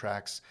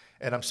contracts.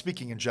 And I'm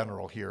speaking in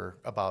general here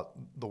about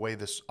the way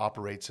this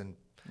operates in,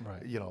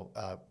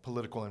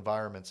 political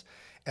environments.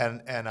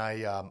 And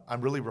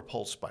I'm really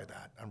repulsed by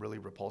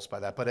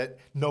that. But it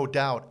no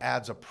doubt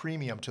adds a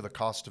premium to the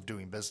cost of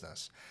doing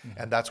business.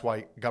 Mm-hmm. And that's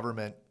why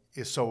government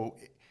is so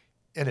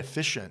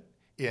inefficient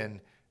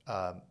in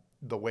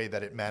the way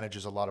that it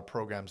manages a lot of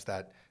programs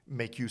that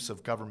make use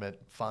of government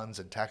funds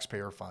and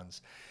taxpayer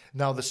funds.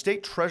 Now, the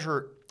state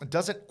treasurer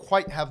doesn't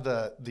quite have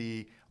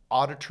the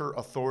auditor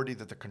authority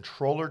that the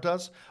controller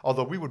does,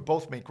 although we would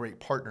both make great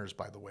partners,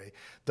 by the way.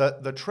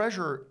 The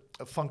treasurer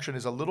function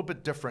is a little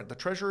bit different. The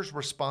treasurer is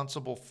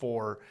responsible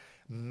for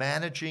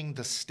managing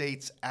the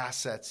state's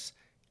assets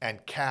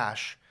and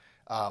cash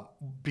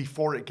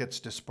before it gets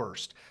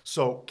dispersed.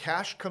 So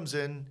cash comes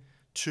in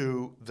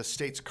to the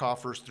state's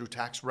coffers through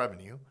tax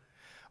revenue,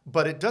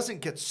 but it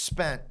doesn't get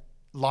spent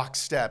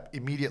lockstep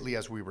immediately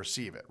as we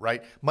receive it,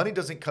 right? Money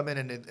doesn't come in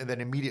and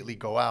then immediately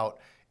go out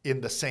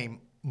in the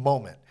same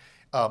moment.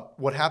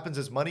 What happens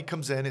is money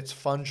comes in, it's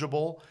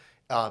fungible,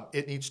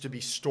 it needs to be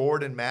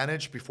stored and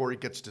managed before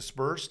it gets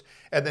dispersed,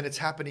 and then it's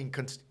happening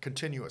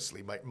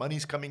continuously.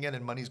 Money's coming in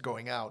and money's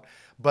going out,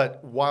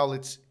 but while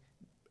it's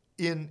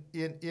in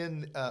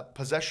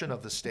possession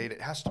of the state,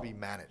 it has to be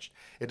managed.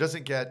 It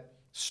doesn't get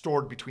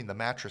stored between the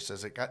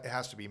mattresses. It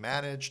has to be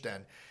managed,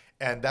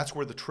 and that's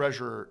where the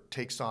treasurer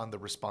takes on the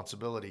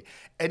responsibility.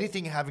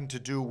 Anything having to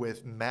do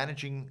with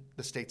managing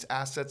the state's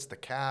assets, the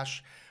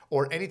cash,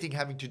 or anything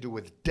having to do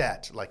with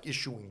debt, like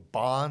issuing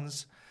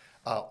bonds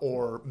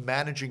or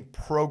managing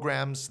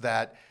programs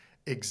that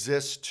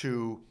exist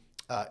to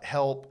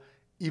help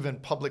even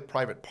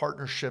public-private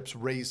partnerships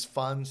raise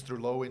funds through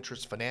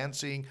low-interest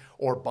financing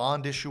or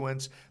bond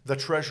issuance. The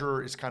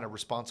treasurer is kind of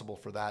responsible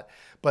for that.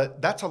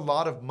 But that's a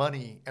lot of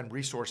money and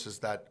resources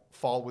that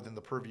fall within the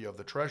purview of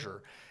the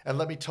treasurer. And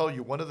let me tell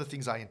you, one of the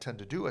things I intend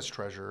to do as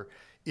treasurer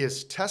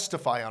is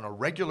testify on a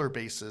regular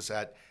basis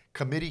at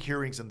committee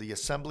hearings in the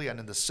Assembly and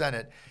in the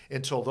Senate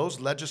until those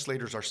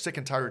legislators are sick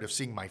and tired of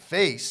seeing my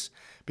face,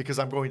 because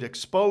I'm going to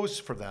expose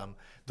for them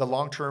the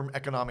long-term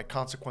economic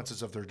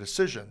consequences of their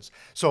decisions.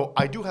 So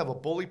I do have a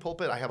bully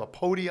pulpit. I have a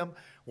podium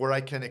where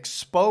I can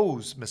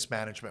expose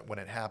mismanagement when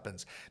it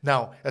happens.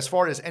 Now, as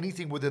far as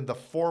anything within the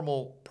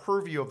formal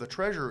purview of the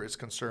treasurer is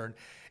concerned,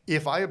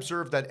 if I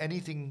observe that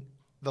anything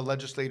the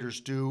legislators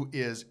do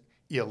is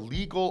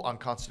illegal,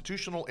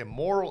 unconstitutional,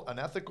 immoral,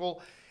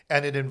 unethical,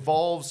 and it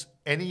involves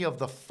any of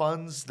the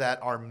funds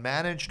that are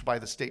managed by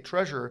the state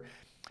treasurer,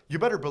 you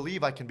better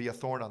believe I can be a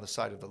thorn on the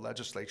side of the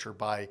legislature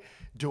by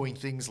doing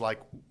things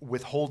like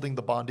withholding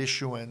the bond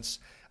issuance.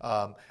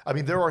 I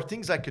mean, there are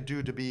things I could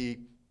do to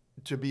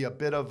be a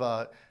bit of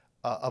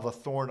a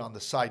thorn on the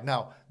side.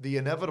 Now, the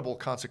inevitable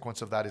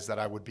consequence of that is that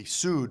I would be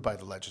sued by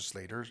the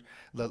legislature,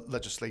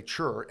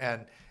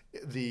 and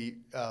the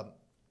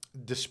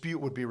dispute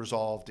would be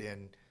resolved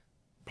in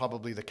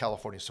probably the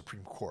California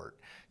Supreme Court.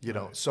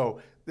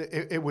 So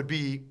there would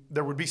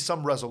be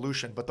some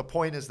resolution. But the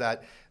point is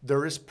that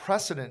there is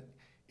precedent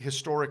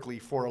historically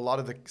for a lot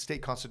of the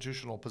state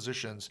constitutional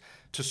positions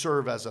to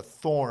serve as a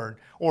thorn,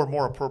 or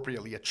more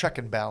appropriately, a check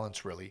and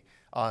balance, really,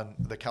 on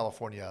the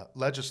California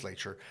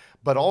legislature.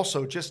 But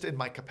also, just in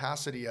my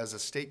capacity as a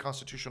state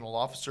constitutional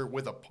officer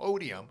with a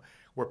podium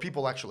where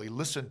people actually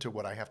listen to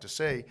what I have to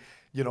say,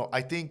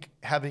 I think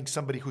having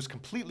somebody who's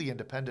completely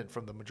independent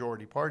from the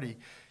majority party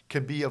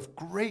can be of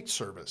great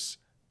service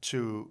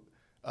to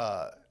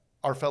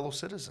our fellow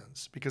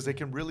citizens, because they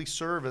can really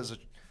serve as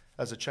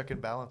a check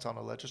and balance on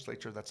a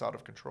legislature that's out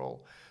of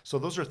control. So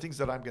those are things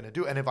that I'm going to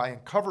do. And if I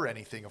uncover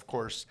anything, of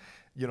course,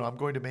 I'm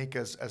going to make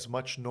as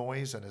much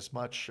noise and as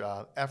much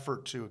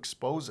effort to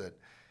expose it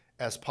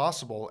as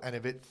possible. And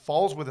if it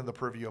falls within the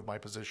purview of my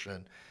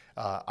position,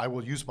 I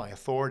will use my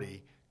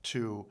authority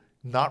to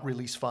not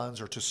release funds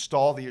or to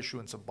stall the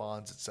issuance of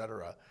bonds, et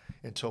cetera,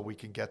 until we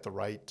can get the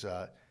right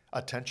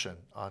attention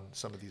on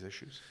some of these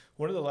issues.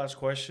 One of the last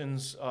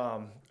questions,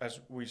 as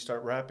we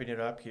start wrapping it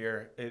up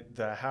here,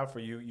 that I have for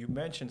you, you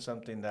mentioned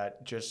something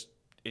that just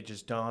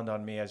dawned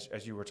on me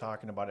as you were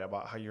talking about it,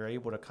 about how you're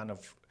able to kind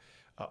of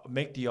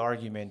make the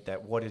argument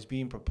that what is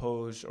being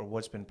proposed or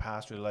what's been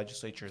passed through the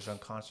legislature is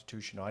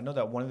unconstitutional. I know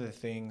that one of the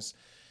things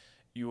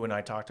you and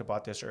I talked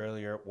about this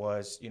earlier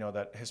was,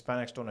 that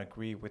Hispanics don't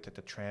agree with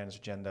the trans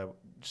agenda,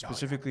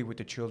 specifically with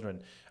the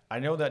children. I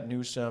know that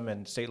Newsom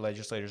and state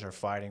legislators are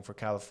fighting for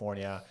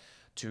California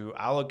to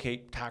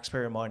allocate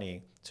taxpayer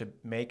money to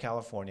make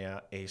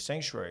California a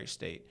sanctuary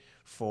state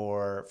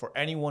for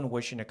anyone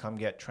wishing to come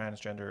get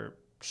transgender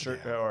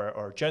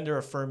or gender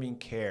affirming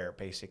care,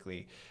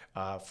 basically,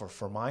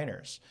 for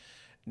minors.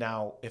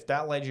 Now, if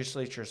that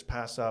legislature is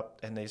passed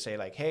up and they say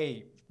like,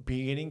 hey,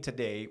 beginning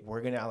today,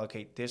 we're going to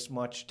allocate this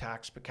much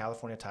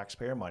California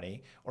taxpayer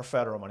money or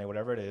federal money,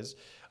 whatever it is,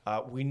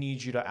 we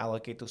need you to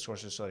allocate those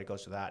sources so that it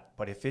goes to that.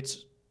 But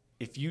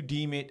if you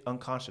deem it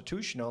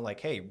unconstitutional, like,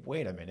 hey,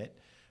 wait a minute,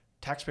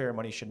 taxpayer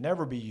money should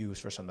never be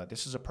used for something.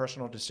 This is a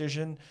personal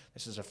decision.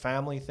 This is a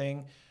family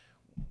thing.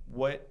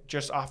 What,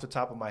 just off the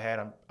top of my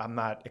head, I'm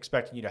not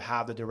expecting you to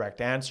have the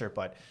direct answer,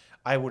 but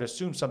I would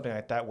assume something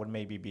like that would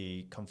maybe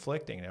be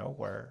conflicting,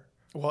 where...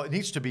 Well, it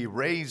needs to be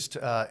raised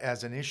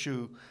as an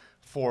issue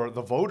for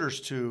the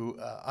voters to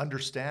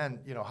understand,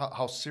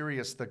 how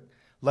serious the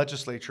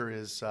legislature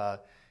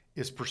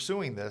is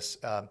pursuing this,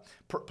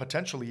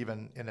 potentially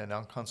even in an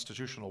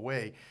unconstitutional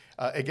way.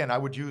 Again, I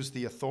would use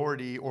the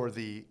authority or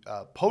the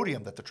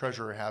podium that the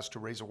treasurer has to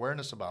raise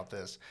awareness about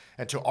this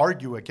and to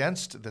argue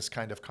against this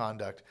kind of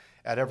conduct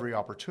at every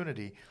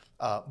opportunity.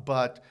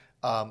 But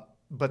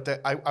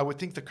I would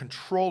think the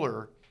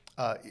controller,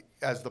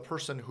 as the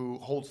person who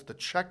holds the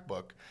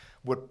checkbook,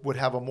 would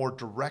have a more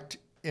direct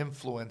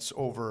influence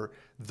over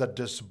the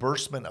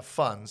disbursement of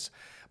funds.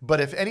 But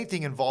if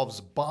anything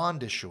involves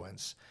bond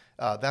issuance,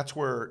 that's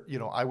where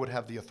I would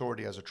have the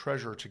authority as a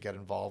treasurer to get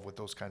involved with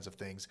those kinds of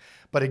things.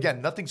 But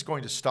again, nothing's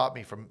going to stop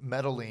me from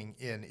meddling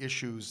in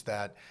issues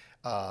that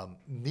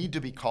need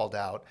to be called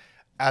out.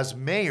 As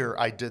mayor,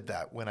 I did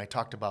that when I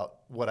talked about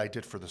what I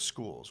did for the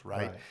schools,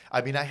 right?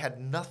 I mean, I had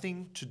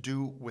nothing to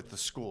do with the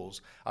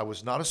schools. I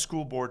was not a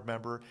school board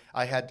member.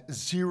 I had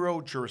zero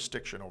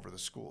jurisdiction over the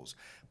schools.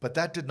 But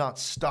that did not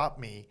stop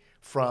me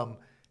from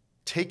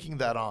taking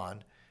that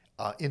on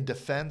in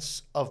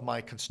defense of my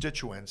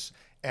constituents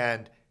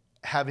and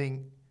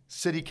having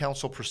city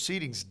council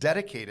proceedings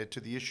dedicated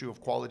to the issue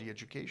of quality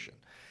education.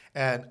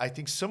 And I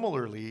think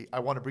similarly, I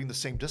want to bring the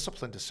same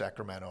discipline to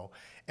Sacramento.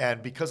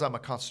 And because I'm a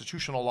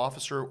constitutional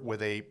officer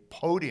with a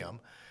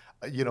podium,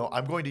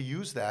 I'm going to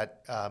use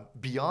that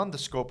beyond the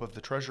scope of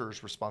the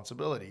treasurer's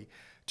responsibility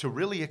to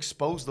really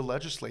expose the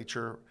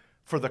legislature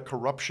for the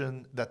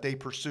corruption that they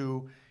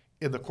pursue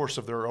in the course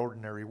of their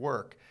ordinary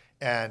work.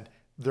 And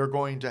they're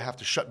going to have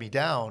to shut me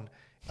down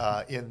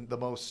in the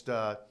most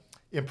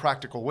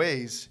impractical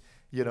ways,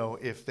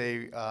 if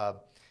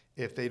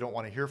they don't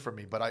want to hear from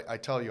me. But I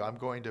tell you, I'm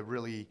going to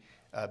really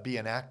be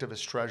an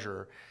activist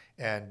treasurer,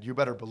 and you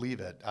better believe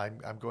it.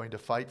 I'm going to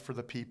fight for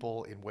the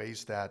people in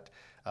ways that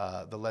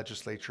the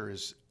legislature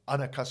is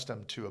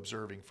unaccustomed to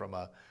observing from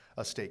a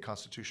state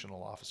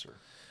constitutional officer.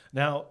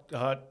 Now,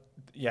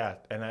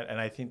 and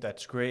I think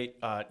that's great.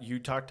 You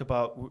talked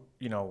about,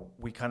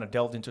 we kind of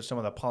delved into some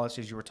of the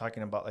policies. You were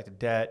talking about like the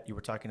debt. You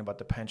were talking about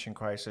the pension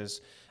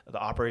crisis, the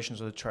operations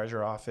of the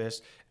treasurer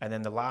office, and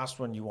then the last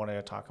one you wanted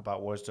to talk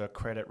about was the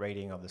credit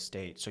rating of the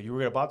state. So you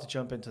were about to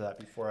jump into that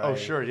before. Oh,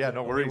 sure, yeah,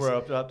 no worries. We were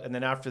up, and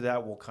then after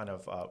that, we'll kind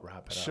of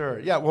wrap it up. Sure,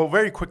 yeah. Well,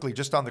 very quickly,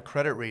 just on the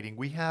credit rating,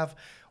 we have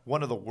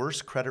one of the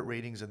worst credit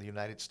ratings in the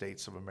United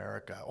States of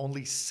America.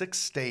 Only 6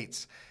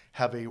 states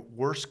have a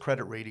worse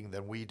credit rating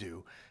than we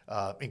do,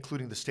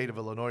 including the state of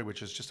Illinois,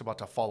 which is just about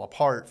to fall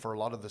apart for a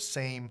lot of the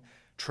same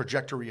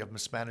trajectory of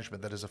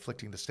mismanagement that is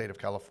afflicting the state of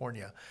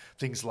California.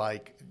 Things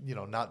like,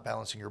 not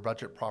balancing your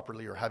budget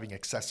properly or having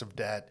excessive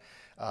debt,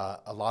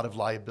 a lot of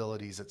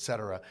liabilities, et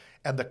cetera.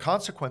 And the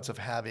consequence of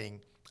having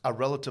a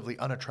relatively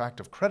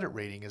unattractive credit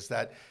rating is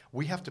that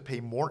we have to pay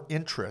more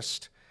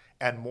interest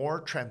and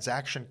more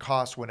transaction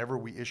costs whenever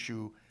we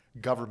issue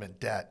government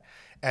debt.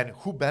 And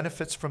who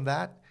benefits from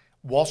that?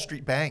 Wall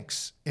Street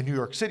banks in New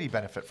York City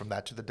benefit from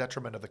that to the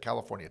detriment of the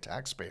California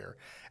taxpayer.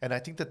 And I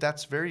think that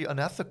that's very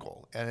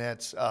unethical. And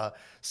it's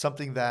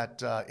something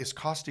that is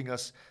costing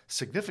us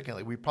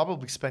significantly. We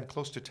probably spend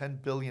close to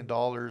 $10 billion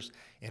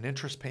in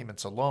interest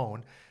payments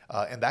alone.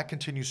 And that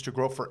continues to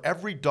grow. For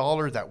every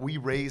dollar that we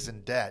raise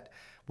in debt,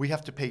 we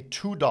have to pay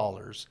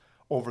 $2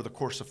 over the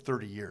course of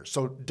 30 years.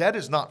 So debt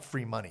is not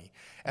free money.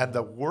 And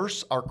the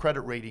worse our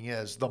credit rating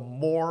is, the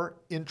more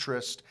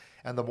interest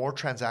and the more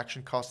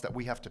transaction costs that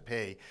we have to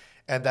pay.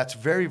 And that's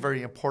very,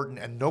 very important.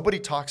 And nobody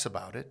talks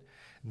about it.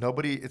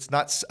 It's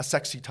not a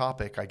sexy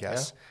topic, I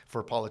guess,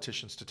 for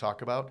politicians to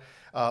talk about.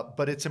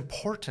 But it's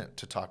important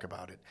to talk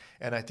about it.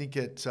 And I think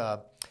it's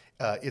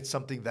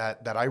something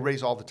that I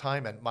raise all the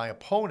time. And my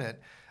opponent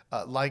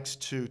likes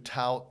to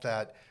tout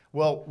that,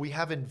 well, we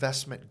have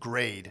investment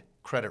grade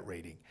credit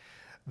rating.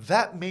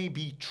 That may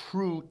be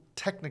true,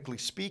 technically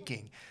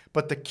speaking,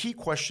 but the key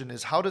question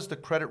is, how does the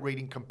credit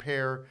rating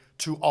compare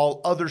to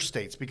all other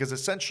states? Because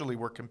essentially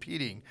we're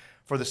competing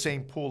for the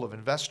same pool of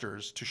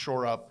investors to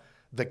shore up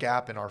the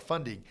gap in our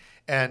funding.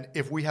 And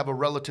if we have a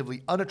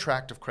relatively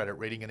unattractive credit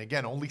rating, and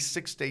again, only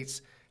 6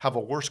 states have a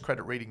worse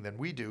credit rating than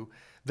we do,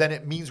 then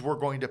it means we're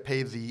going to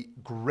pay the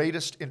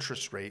greatest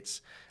interest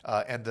rates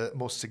and the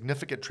most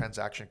significant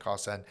transaction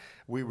costs. And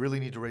we really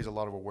need to raise a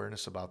lot of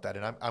awareness about that.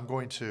 And I'm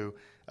going to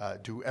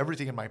do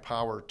everything in my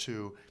power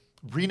to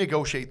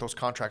renegotiate those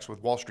contracts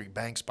with Wall Street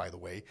banks, by the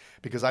way,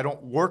 because I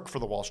don't work for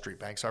the Wall Street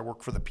banks. I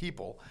work for the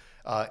people.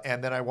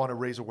 And then I want to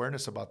raise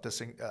awareness about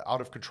this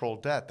out of control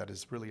debt that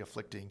is really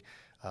afflicting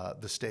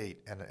the state.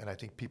 And I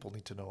think people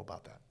need to know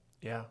about that.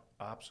 Yeah,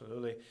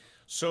 absolutely.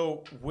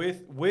 So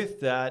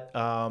with that,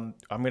 I'm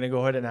going to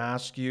go ahead and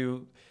ask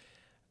you,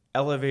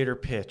 elevator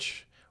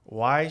pitch.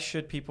 Why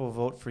should people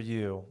vote for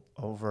you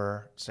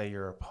over, say,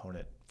 your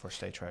opponent for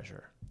state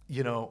treasurer?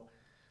 You know,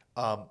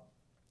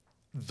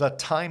 the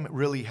time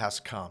really has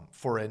come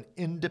for an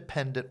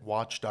independent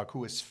watchdog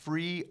who is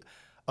free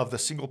of the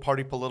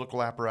single-party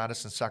political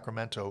apparatus in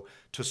Sacramento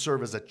to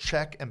serve as a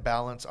check and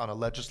balance on a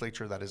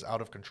legislature that is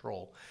out of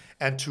control.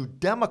 And to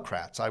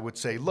Democrats, I would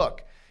say,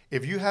 look,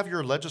 if you have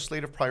your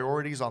legislative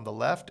priorities on the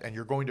left and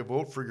you're going to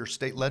vote for your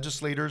state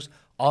legislators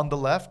on the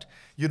left,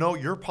 you know,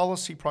 your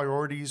policy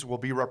priorities will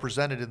be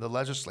represented in the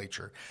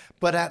legislature.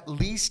 But at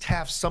least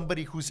have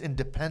somebody who's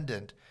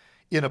independent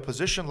in a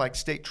position like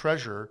state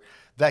treasurer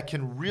that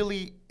can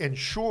really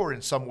ensure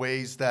in some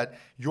ways that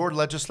your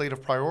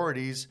legislative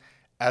priorities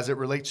as it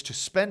relates to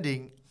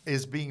spending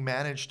is being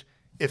managed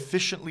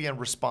efficiently and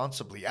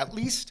responsibly. At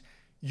least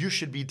you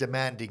should be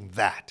demanding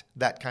that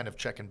kind of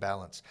check and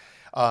balance.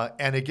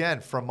 And again,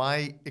 from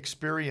my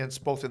experience,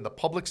 both in the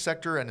public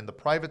sector and in the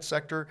private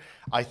sector,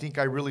 I think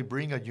I really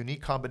bring a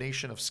unique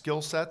combination of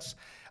skill sets.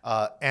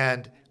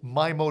 And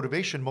my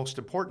motivation, most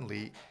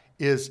importantly,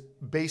 is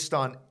based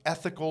on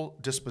ethical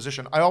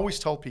disposition. I always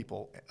tell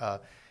people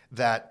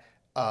that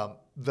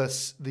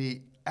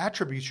the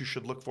attributes you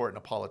should look for in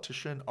a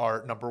politician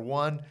are, number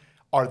one,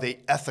 are they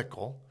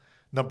ethical?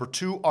 Number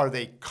two, are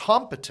they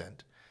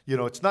competent? You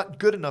know, it's not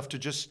good enough to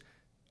just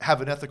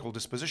have an ethical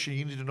disposition.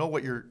 You need to know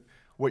what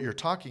you're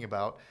talking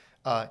about.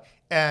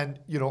 And,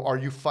 you know, are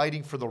you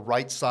fighting for the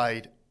right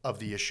side of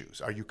the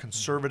issues? Are you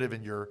conservative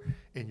in your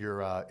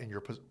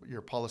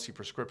policy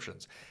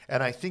prescriptions?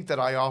 And I think that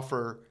I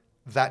offer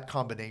that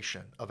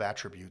combination of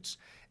attributes.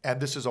 And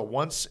this is a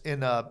once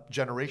in a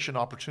generation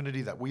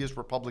opportunity that we as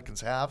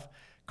Republicans have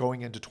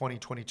going into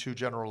 2022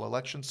 general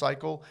election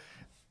cycle.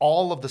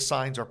 All of the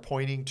signs are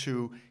pointing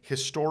to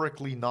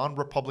historically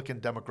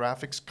non-Republican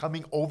demographics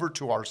coming over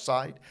to our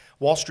side.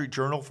 Wall Street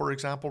Journal, for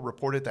example,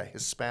 reported that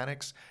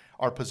Hispanics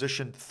are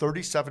positioned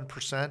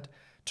 37%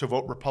 to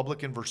vote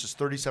Republican versus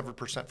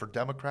 37% for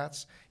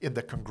Democrats in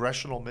the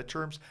congressional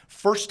midterms.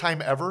 First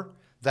time ever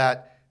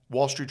that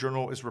Wall Street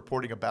Journal is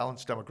reporting a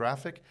balanced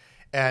demographic.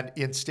 And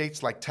in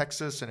states like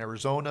Texas and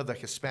Arizona, the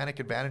Hispanic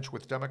advantage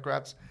with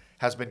Democrats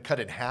has been cut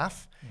in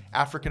half.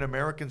 African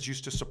Americans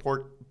used to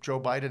support Joe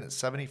Biden at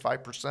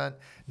 75%.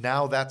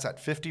 Now that's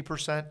at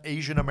 50%.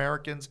 Asian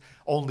Americans,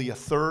 only a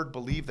third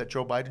believe that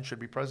Joe Biden should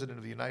be president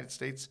of the United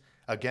States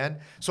again.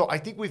 So I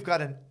think we've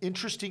got an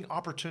interesting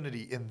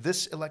opportunity in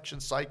this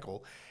election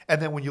cycle.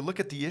 And then when you look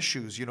at the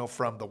issues, you know,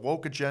 from the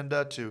woke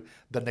agenda to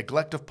the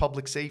neglect of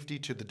public safety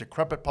to the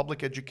decrepit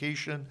public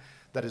education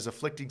that is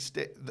afflicting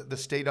the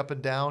state up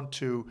and down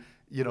to,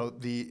 you know,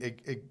 the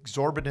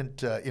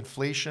exorbitant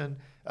inflation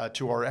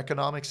to our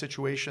economic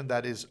situation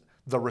that is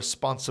the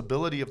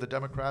responsibility of the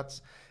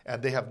Democrats,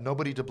 and they have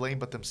nobody to blame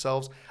but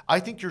themselves. I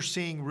think you're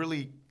seeing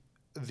really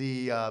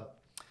the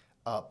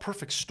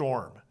perfect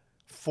storm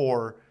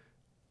for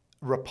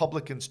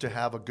Republicans to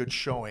have a good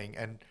showing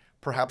and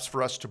perhaps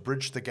for us to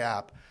bridge the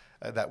gap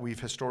that we've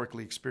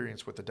historically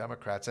experienced with the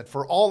Democrats. And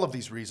for all of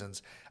these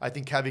reasons, I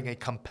think having a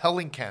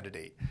compelling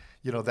candidate,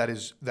 you know, that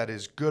is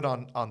good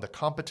on the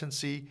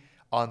competency,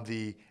 on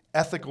the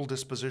ethical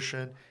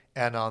disposition,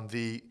 and on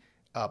the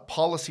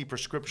policy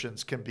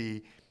prescriptions can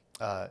be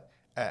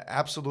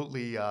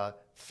absolutely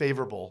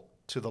favorable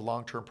to the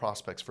long-term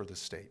prospects for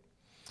this state.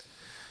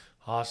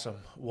 Awesome.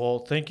 Well,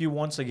 thank you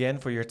once again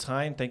for your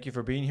time. Thank you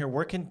for being here.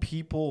 Where can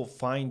people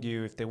find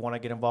you if they want to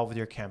get involved with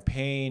your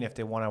campaign, if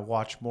they want to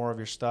watch more of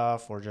your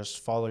stuff or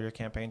just follow your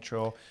campaign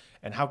trail?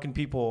 And how can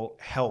people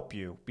help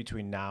you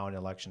between now and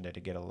election day to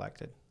get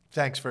elected?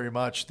 Thanks very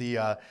much.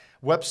 The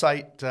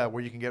website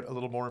where you can get a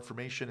little more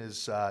information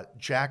is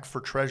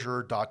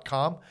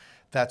jackfortreasurer.com.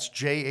 That's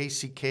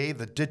JACK,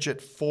 the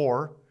digit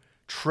 4,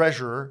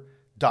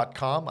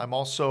 treasurer.com. I'm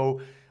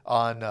also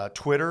on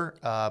Twitter,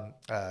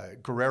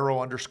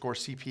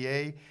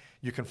 Guerrero_CPA.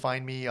 You can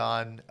find me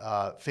on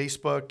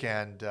Facebook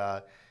and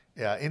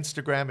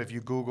Instagram. If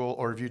you Google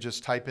or if you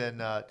just type in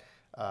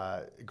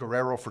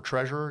Guerrero for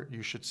Treasurer,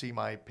 you should see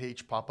my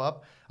page pop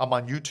up. I'm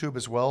on YouTube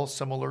as well,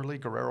 similarly,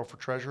 Guerrero for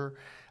Treasurer.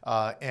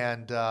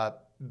 And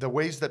the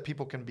ways that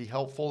people can be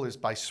helpful is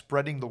by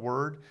spreading the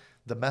word,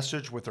 the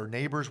message with their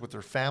neighbors, with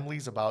their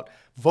families about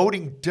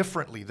voting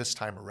differently this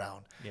time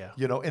around. Yeah.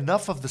 You know,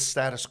 enough of the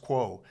status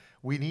quo.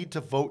 We need to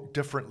vote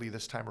differently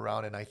this time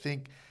around. And I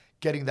think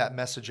getting that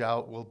message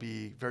out will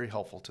be very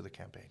helpful to the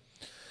campaign.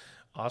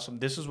 Awesome.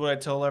 This is what I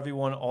tell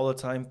everyone all the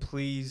time.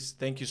 Please,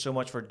 thank you so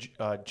much for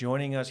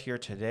joining us here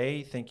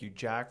today. Thank you,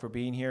 Jack, for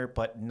being here.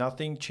 But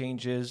nothing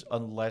changes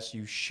unless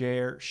you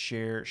share.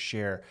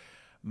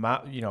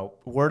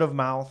 Word of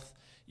mouth.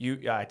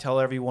 I tell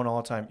everyone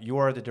all the time, you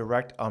are the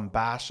direct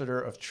ambassador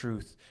of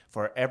truth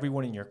for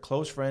everyone in your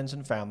close friends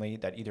and family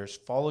that either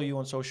follow you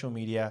on social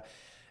media.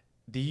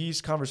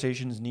 These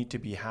conversations need to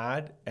be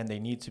had and they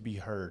need to be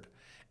heard.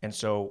 And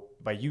so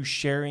by you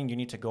sharing, you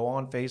need to go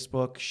on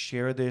Facebook,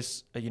 share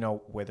this,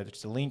 whether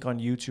it's the link on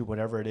YouTube,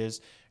 whatever it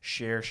is,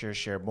 share.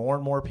 More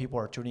and more people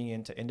are tuning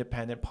into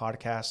independent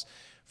podcasts,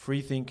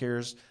 free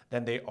thinkers,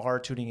 than they are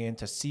tuning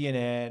into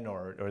CNN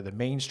or the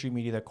mainstream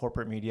media, the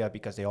corporate media,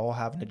 because they all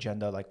have an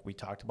agenda like we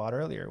talked about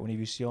earlier.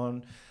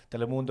 Univision,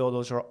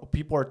 Telemundo,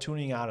 people are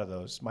tuning out of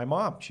those. My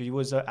mom, she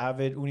was an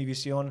avid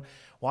Univision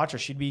watcher.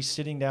 She'd be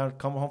sitting down,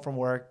 come home from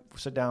work,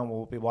 sit down,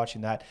 we'll be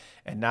watching that.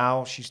 And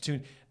now she's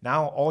tuned.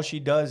 Now all she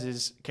does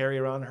is carry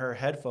around her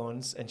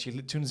headphones and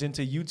she tunes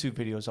into YouTube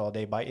videos all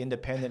day by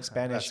independent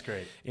Spanish. That's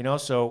great.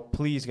 So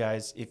please,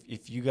 guys,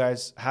 if you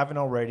guys haven't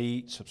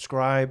already,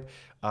 subscribe,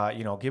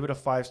 give it a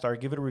 5-star,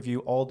 give it a review.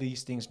 All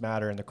these things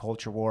matter in the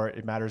culture war.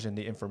 It matters in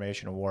the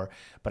information war.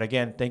 But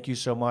again, thank you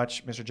so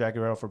much, Mr. Jack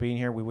Guerrero, for being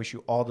here. We wish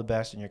you all the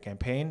best in your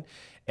campaign.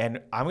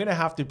 And I'm going to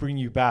have to bring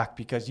you back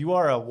because you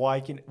are a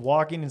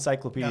walking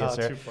encyclopedia,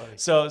 sir. Too funny.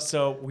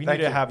 So we need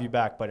Thank to you. have you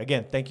back. But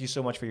again, thank you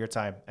so much for your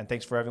time. And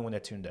thanks for everyone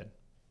that tuned in.